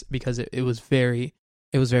about this, because it was very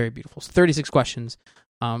beautiful. So 36 questions,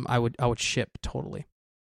 I would ship totally.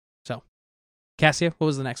 So, Cassia, what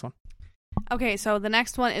was the next one? Okay, so the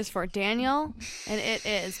next one is for Daniel, and it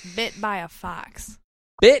is Bit by a Fox.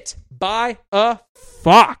 Bit by a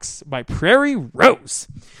Fox by Prairie Rose.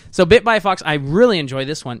 So Bit by a Fox, I really enjoy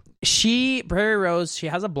this one. Prairie Rose, she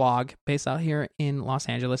has a blog based out here in Los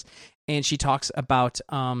Angeles, and she talks about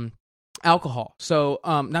alcohol. So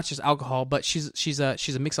not just alcohol, but she's a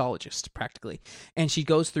mixologist practically, and she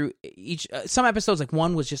goes through some episodes. Like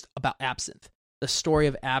one was just about absinthe, the story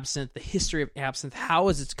of absinthe, the history of absinthe, how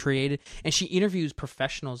is it created, and she interviews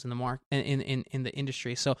professionals in the in the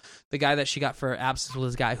industry. So the guy that she got for absinthe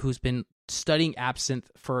was a guy who's been studying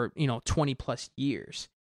absinthe for 20 plus years.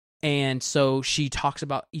 And so she talks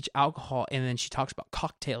about each alcohol, and then she talks about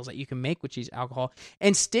cocktails that you can make with each alcohol,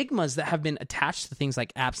 and stigmas that have been attached to things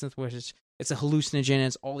like absinthe, where it's a hallucinogen,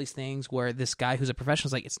 it's all these things, where this guy who's a professional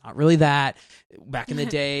is like, it's not really that. Back in the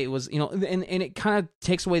day, it was, and it kind of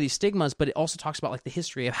takes away these stigmas, but it also talks about like the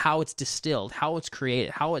history of how it's distilled, how it's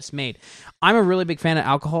created, how it's made. I'm a really big fan of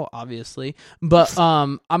alcohol, obviously, but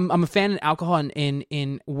I'm a fan of alcohol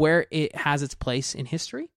in where it has its place in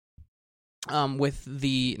history. with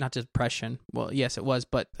the not depression. Well, yes, it was,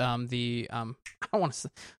 but I don't want to.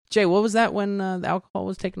 Jay, what was that when the alcohol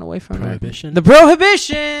was taken away from Prohibition. The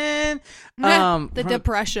prohibition. The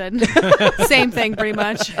depression. Same thing, pretty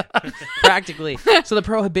much. Practically. So the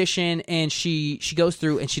prohibition, and she goes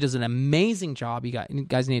through and she does an amazing job. You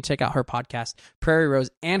guys need to check out her podcast, Prairie Rose,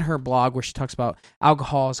 and her blog where she talks about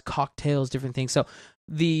alcohols, cocktails, different things. So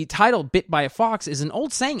the title "Bit by a Fox" is an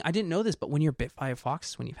old saying. I didn't know this, but when you're bit by a fox,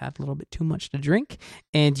 is when you've had a little bit too much to drink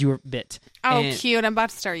and you were bit. Oh, and, cute! I'm about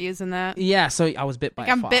to start using that. Yeah, so I was bit by a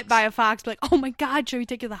fox. I'm bit by a fox. Like, oh my god, should we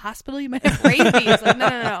take you to the hospital? You might have rabies. Like,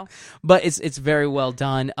 no. But it's very well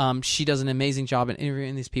done. She does an amazing job in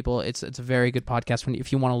interviewing these people. It's a very good podcast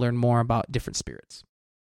if you want to learn more about different spirits.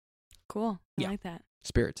 Cool. I like that.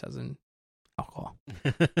 Spirits as in alcohol,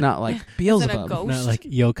 not like Beelzebub. Ghost? Not like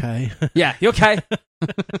yokai. Yeah, you okay?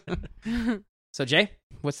 So Jay,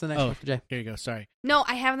 what's the next one for Jay? Here you go. Sorry. No,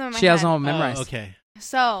 I have them in my She head. has them all memorized. Oh, okay.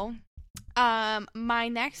 So, my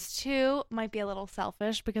next two might be a little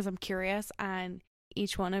selfish because I'm curious on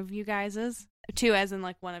each one of you guys's. Two as in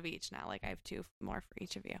like one of each now. Like I have two more for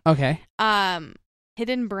each of you. Okay.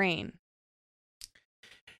 Hidden Brain.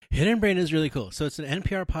 Hidden Brain is really cool. So it's an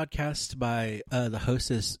NPR podcast by the host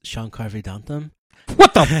is Shankar Vedantam.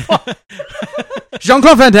 What the fuck?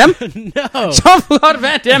 Jean-Claude Van Damme? No. Jean-Claude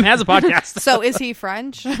Van Damme has a podcast. So is he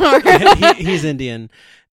French? He's Indian.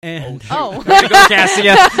 And Oh. Way to go,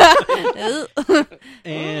 Cassia.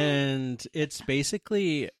 and it's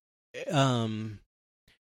basically it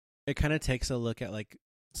kind of takes a look at like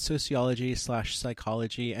sociology /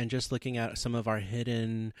 psychology and just looking at some of our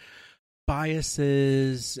hidden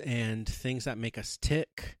biases and things that make us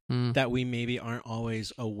tick that we maybe aren't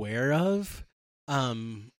always aware of.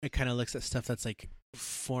 It kind of looks at stuff that's like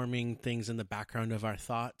forming things in the background of our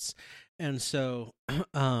thoughts. And so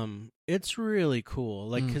it's really cool,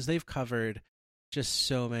 like, because they've covered just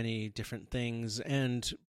so many different things, and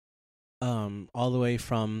all the way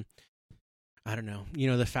from, I don't know,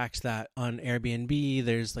 the fact that on Airbnb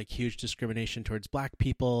there's like huge discrimination towards Black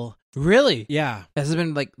people. Really? Yeah. Has there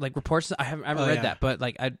been like reports? I haven't read yeah. that, but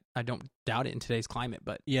like I don't doubt it in today's climate.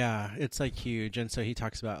 But Yeah, it's like huge. And so he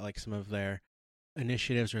talks about like some of their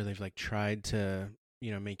initiatives where they've like tried to,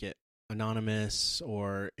 make it anonymous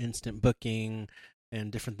or instant booking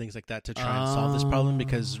and different things like that to try and solve this problem,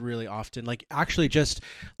 because really often, like actually just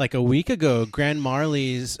like a week ago, Bob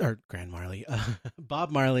Marley's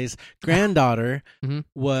granddaughter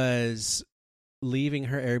was leaving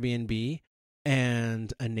her Airbnb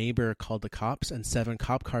and a neighbor called the cops and 7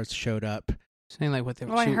 cop cars showed up. saying like what they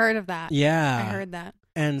were. I heard of that. Yeah. I heard that.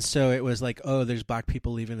 And so it was like, oh, there's Black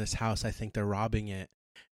people leaving this house. I think they're robbing it.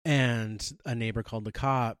 And a neighbor called the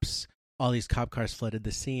cops. All these cop cars flooded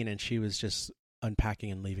the scene, and she was just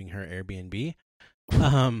unpacking and leaving her Airbnb.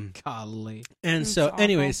 Golly. And That's so, awful.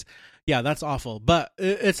 anyways, yeah, that's awful. But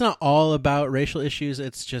it's not all about racial issues.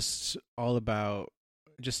 It's just all about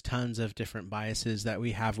just tons of different biases that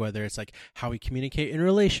we have, whether it's like how we communicate in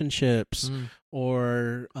relationships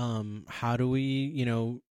or how do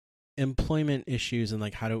we, employment issues and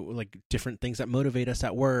like how to like different things that motivate us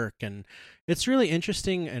at work. And it's really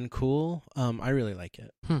interesting and cool. I really like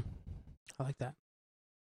it. I like that.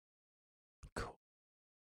 Cool.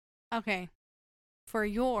 Okay. For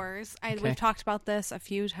yours, we've talked about this a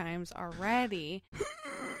few times already,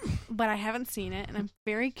 but I haven't seen it, and I'm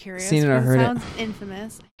very curious. Seen it or heard it? Sounds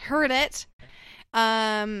infamous. Heard it.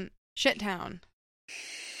 Shittown.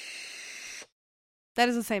 That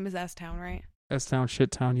is the same as S-Town, right? S-Town,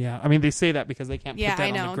 Shit-Town, yeah. I mean, they say that because they can't put that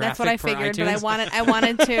I on know. the That's what I graphic for figured, but iTunes. I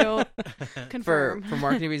wanted to confirm. for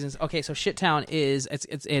marketing reasons. Okay, so Shit-Town is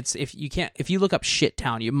it's if you look up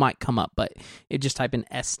Shit-Town, you might come up, but you just type in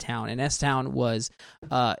S-Town, and S-Town was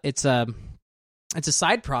it's a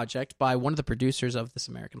side project by one of the producers of This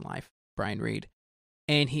American Life, Brian Reed,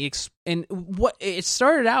 and what it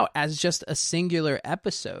started out as just a singular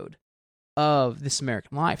episode of This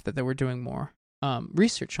American Life that they were doing more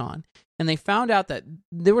research on, and they found out that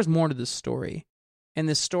there was more to this story. And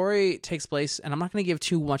this story takes place, and I'm not going to give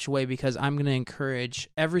too much away because I'm going to encourage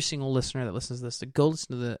every single listener that listens to this to go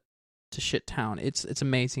listen to Shit-Town. It's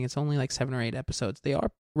amazing. It's only like 7 or 8 episodes. They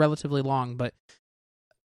are relatively long, but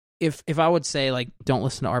if I would say like don't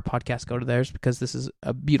listen to our podcast, go to theirs because this is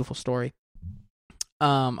a beautiful story.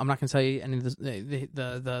 I'm not going to tell you any of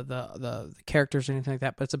the characters or anything like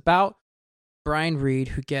that, but it's about Brian Reed,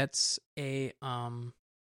 who gets a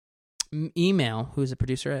email, who's a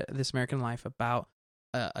producer at This American Life, about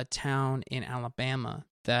a town in Alabama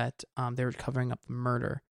that they were covering up the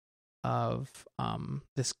murder of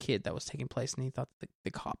this kid that was taking place, and he thought that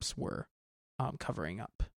the cops were covering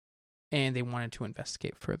up, and they wanted to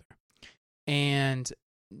investigate further. And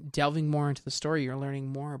delving more into the story, you're learning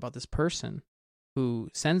more about this person who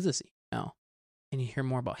sends this email, and you hear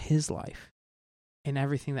more about his life and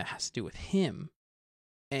everything that has to do with him.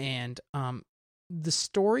 And the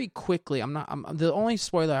story quickly, the only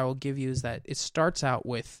spoiler I will give you is that it starts out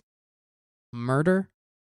with murder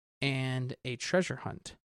and a treasure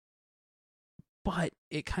hunt. But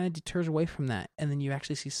it kind of deters away from that. And then you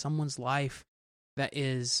actually see someone's life that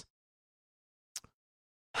is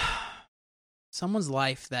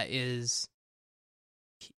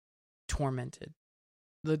tormented.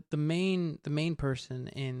 The main person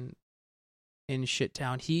in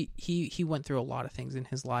Shittown, he went through a lot of things in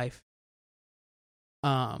his life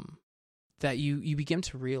that you begin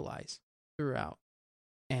to realize throughout,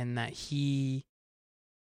 and that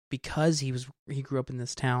because he grew up in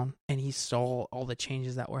this town and he saw all the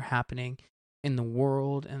changes that were happening in the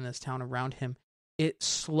world and this town around him, it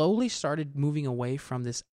slowly started moving away from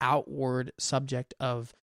this outward subject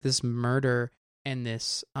of this murder and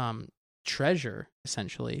this treasure,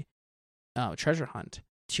 essentially, treasure hunt,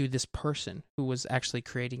 to this person who was actually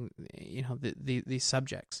creating, these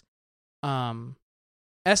subjects.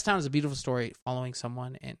 S-Town is a beautiful story following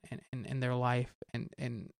someone and their life,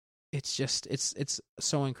 and it's just it's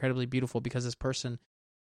so incredibly beautiful because this person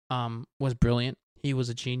was brilliant. He was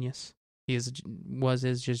a genius. He is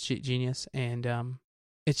just genius, and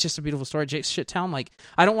it's just a beautiful story. Shittown, like,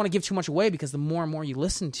 I don't want to give too much away because the more and more you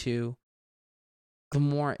listen to, the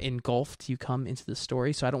more engulfed you come into the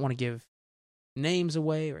story. So I don't want to give names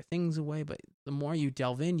away or things away, but the more you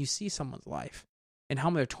delve in, you see someone's life and how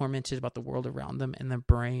they're tormented about the world around them and their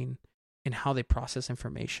brain and how they process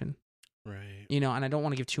information. Right. And I don't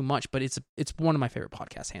want to give too much, but it's one of my favorite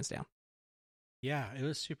podcasts, hands down. Yeah, it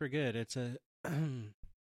was super good. It's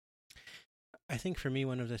I think for me,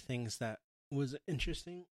 one of the things that was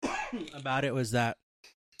interesting about it was that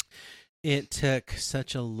it took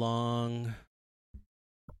such a long,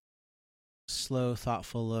 slow,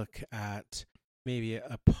 thoughtful look at maybe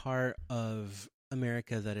a part of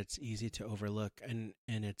America that it's easy to overlook, and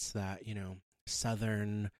it's that,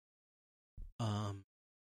 southern,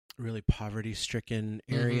 really poverty-stricken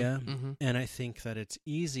area. Mm-hmm. And I think that it's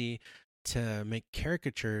easy to make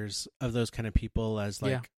caricatures of those kind of people as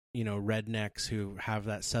rednecks who have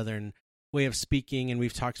that southern way of speaking. And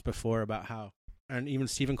we've talked before about how, and even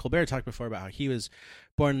Stephen Colbert talked before about how he was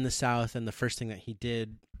born in the South, and the first thing that he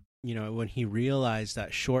did, when he realized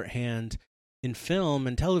that shorthand in film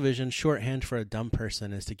and television, shorthand for a dumb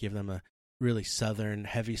person is to give them a really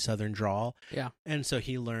heavy southern drawl. Yeah. And so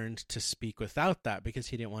he learned to speak without that because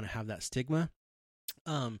he didn't want to have that stigma.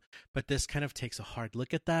 But this kind of takes a hard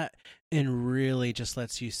look at that and really just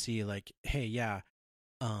lets you see, like, hey, yeah,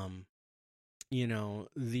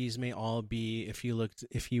 these may all be, if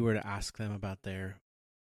you were to ask them about their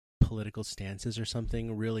political stances or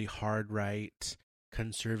something, really hard right,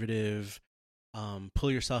 conservative, pull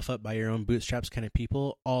yourself up by your own bootstraps kind of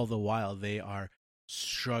people, all the while they are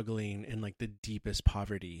struggling in like the deepest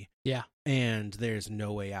poverty. Yeah. And there's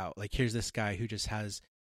no way out. Like, here's this guy who just has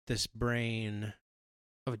this brain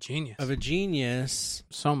of a genius.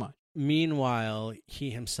 So much. Meanwhile,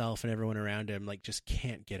 he himself and everyone around him like just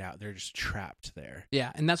can't get out. They're just trapped there.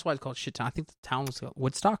 Yeah, and that's why it's called Shittown. I think the town was called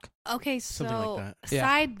Woodstock. Okay, something so like that.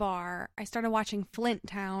 Sidebar, I started watching Flint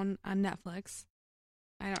Town on Netflix.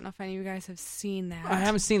 I don't know if any of you guys have seen that. I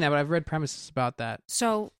haven't seen that, but I've read premises about that.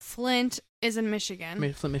 So Flint is in Michigan.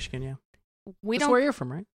 Flint, Michigan, yeah. That's where you're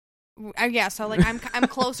from, right? Yeah, so like I'm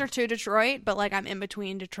closer to Detroit, but like I'm in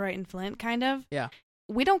between Detroit and Flint, kind of. Yeah.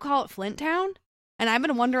 We don't call it Flint Town, and I've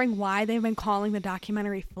been wondering why they've been calling the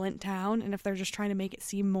documentary Flint Town, and if they're just trying to make it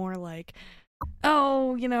seem more like,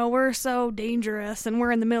 oh, we're so dangerous and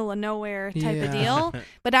we're in the middle of nowhere type of deal.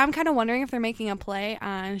 But I'm kind of wondering if they're making a play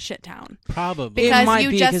on Shittown. Probably. Because it might you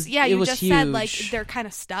be, just huge. said like they're kind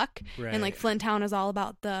of stuck, right. And like Flint Town is all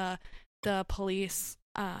about the police,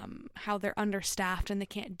 how they're understaffed and they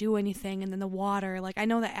can't do anything, and then the water. Like, I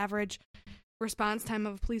know the average response time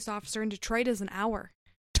of a police officer in Detroit is an hour.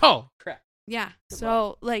 Oh, crap. Yeah.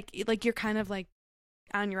 So like you're kind of like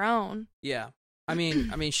on your own. Yeah. I mean,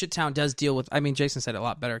 Shittown does deal with. I mean, Jason said it a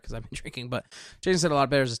lot better because I've been drinking, but Jason said it a lot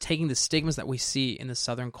better is taking the stigmas that we see in the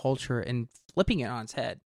Southern culture and flipping it on its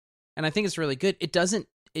head. And I think it's really good.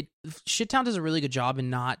 Shittown does a really good job in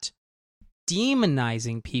not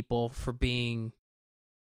demonizing people for being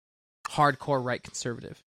hardcore right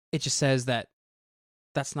conservative. It just says that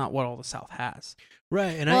that's not what all the South has.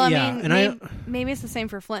 Right. And maybe it's the same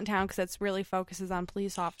for Flint Town because it really focuses on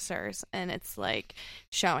police officers, and it's like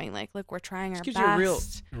showing like, look, we're trying our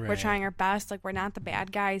best. We're trying our best. Like, we're not the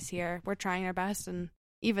bad guys here. We're trying our best, and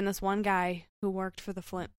even this one guy who worked for the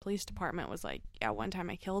Flint Police Department was like, yeah, one time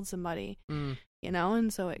I killed somebody, you know,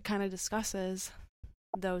 and so it kind of discusses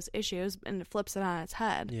those issues and it flips it on its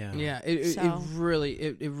head. Yeah. It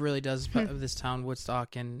really does of this town,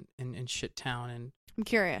 Woodstock and shit town, and I'm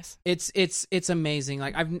curious. It's amazing.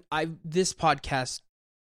 Like I've this podcast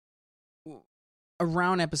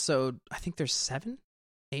around episode, I think there's 7,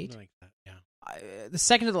 8. Like that, yeah. The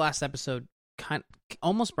second to the last episode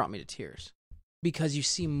almost brought me to tears because you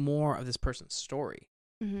see more of this person's story,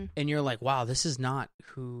 and you're like, wow, this is not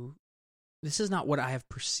what I have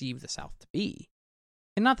perceived the South to be.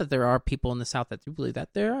 And not that there are people in the South that do believe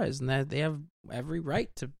that there is, and that they have every right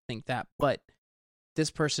to think that, but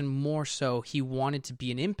this person more so, he wanted to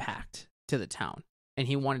be an impact to the town, and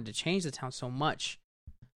he wanted to change the town so much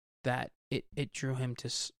that it drew him to,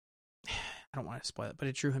 I don't want to spoil it, but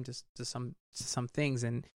it drew him to some things.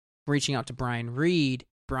 And reaching out to Brian Reed,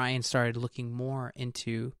 Brian started looking more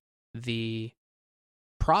into the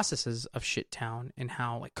processes of shit town and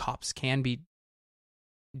how like cops can be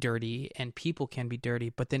dirty and people can be dirty,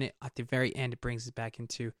 but then at the very end it brings it back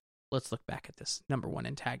into, let's look back at this number one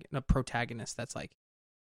protagonist that's like,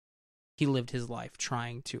 he lived his life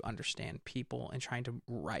trying to understand people and trying to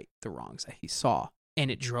right the wrongs that he saw, and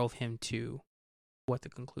it drove him to what the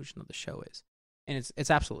conclusion of the show is. And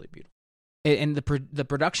it's absolutely beautiful, and the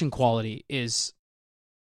production quality is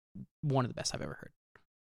one of the best I've ever heard.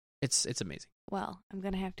 It's amazing. Well, I'm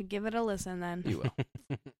gonna have to give it a listen then. You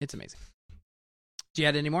will. It's amazing. Do you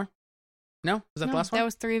add any more? No? Was that the last one? That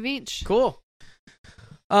was 3 of each. Cool.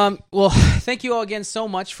 Well, thank you all again so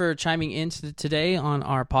much for chiming in today on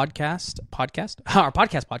our podcast,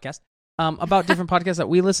 about different podcasts that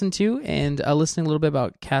we listen to, and listening a little bit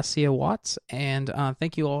about Cassia Watts. And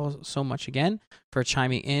thank you all so much again for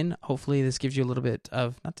chiming in. Hopefully this gives you a little bit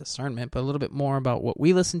of, not discernment, but a little bit more about what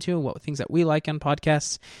we listen to, what things that we like on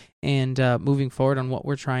podcasts, and moving forward on what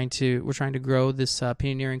we're trying to grow this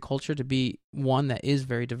opinioneering culture to be one that is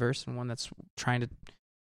very diverse and one that's trying to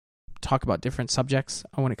talk about different subjects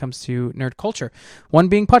when it comes to nerd culture, one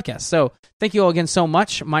being podcasts. So thank you all again so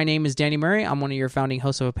much. My name is Danny Murray. I'm one of your founding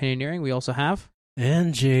hosts of Opinioneering. We also have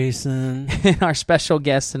and Jason, our special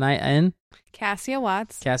guest tonight, and Cassia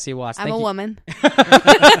Watts. I'm a woman.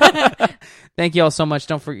 Thank you all so much.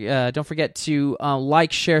 Don't forget to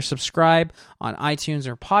like, share, subscribe on iTunes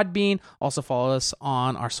or Podbean. Also follow us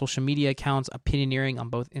on our social media accounts, Opinioneering, on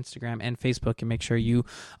both Instagram and Facebook, and make sure you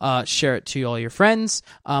share it to all your friends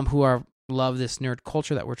who love this nerd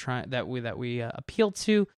culture that we appeal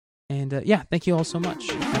to. And thank you all so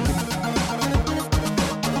much.